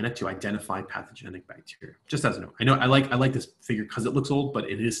across the planet to identify pathogenic bacteria. Just as a note, I know I like this figure because it looks old, but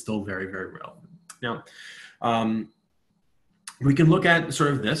it is still very, very relevant. Now, we can look at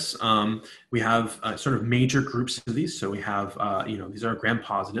sort of this. We have sort of major groups of these. So we have, these are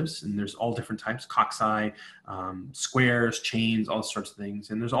gram-positives, and there's all different types: cocci, squares, chains, all sorts of things.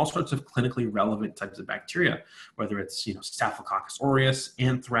 And there's all sorts of clinically relevant types of bacteria, whether it's Staphylococcus aureus,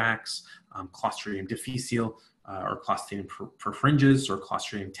 anthrax, Clostridium difficile, or Clostridium perfringens, or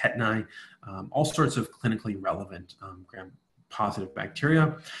Clostridium tetani, all sorts of clinically relevant gram-positive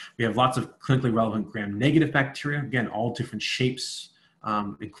bacteria. We have lots of clinically relevant gram-negative bacteria, again, all different shapes,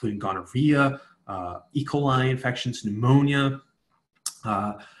 including gonorrhea, E. coli infections, pneumonia.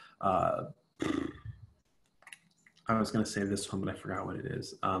 I was going to say this one, but I forgot what it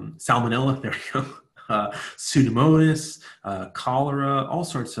is. Salmonella, there we go. Pseudomonas, cholera, all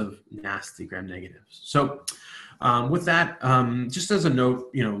sorts of nasty gram-negatives. So With that, just as a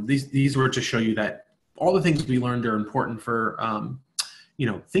note, these were to show you that all the things we learned are important for,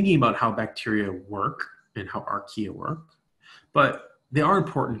 thinking about how bacteria work and how archaea work, but they are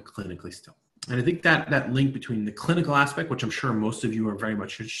important clinically still. And I think that link between the clinical aspect, which I'm sure most of you are very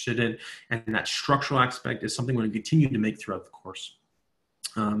much interested in, and that structural aspect is something we're going to continue to make throughout the course.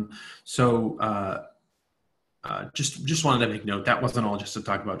 Just wanted to make note that wasn't all just to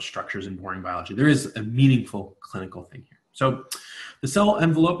talk about structures and boring biology. There is a meaningful clinical thing here. So the cell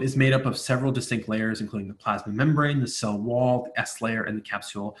envelope is made up of several distinct layers, including the plasma membrane, the cell wall, the S layer, and the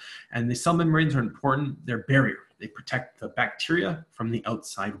capsule. And the cell membranes are important. They're barrier. They protect the bacteria from the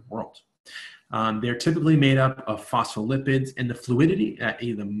outside world. They're typically made up of phospholipids, and the fluidity,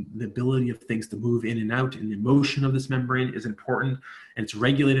 the ability of things to move in and out, and the motion of this membrane is important, and it's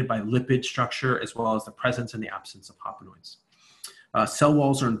regulated by lipid structure as well as the presence and the absence of haploids. Cell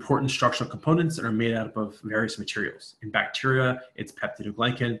walls are important structural components that are made up of various materials. In bacteria, it's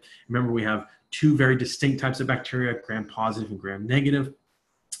peptidoglycan. Remember, we have two very distinct types of bacteria, gram-positive and gram-negative.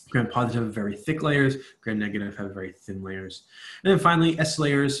 Gram-positive have very thick layers, gram-negative have very thin layers. And then finally, S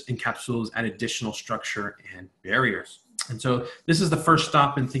layers and capsules add additional structure and barriers. And so this is the first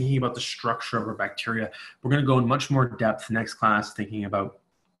stop in thinking about the structure of our bacteria. We're going to go in much more depth next class, thinking about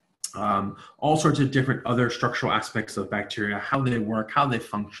all sorts of different other structural aspects of bacteria, how they work, how they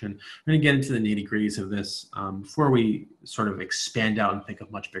function. We're going to get into the nitty-gritties of this before we sort of expand out and think of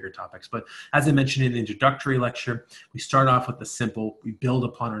much bigger topics. But as I mentioned in the introductory lecture, we start off with the simple, we build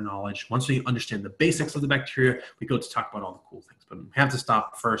upon our knowledge. Once we understand the basics of the bacteria, we go to talk about all the cool things. But we have to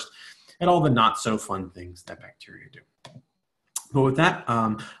stop first at all the not so fun things that bacteria do. But with that,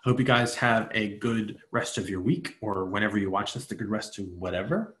 I hope you guys have a good rest of your week, or whenever you watch this, a good rest of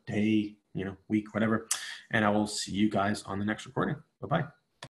whatever day, week, whatever. And I will see you guys on the next recording. Bye-bye.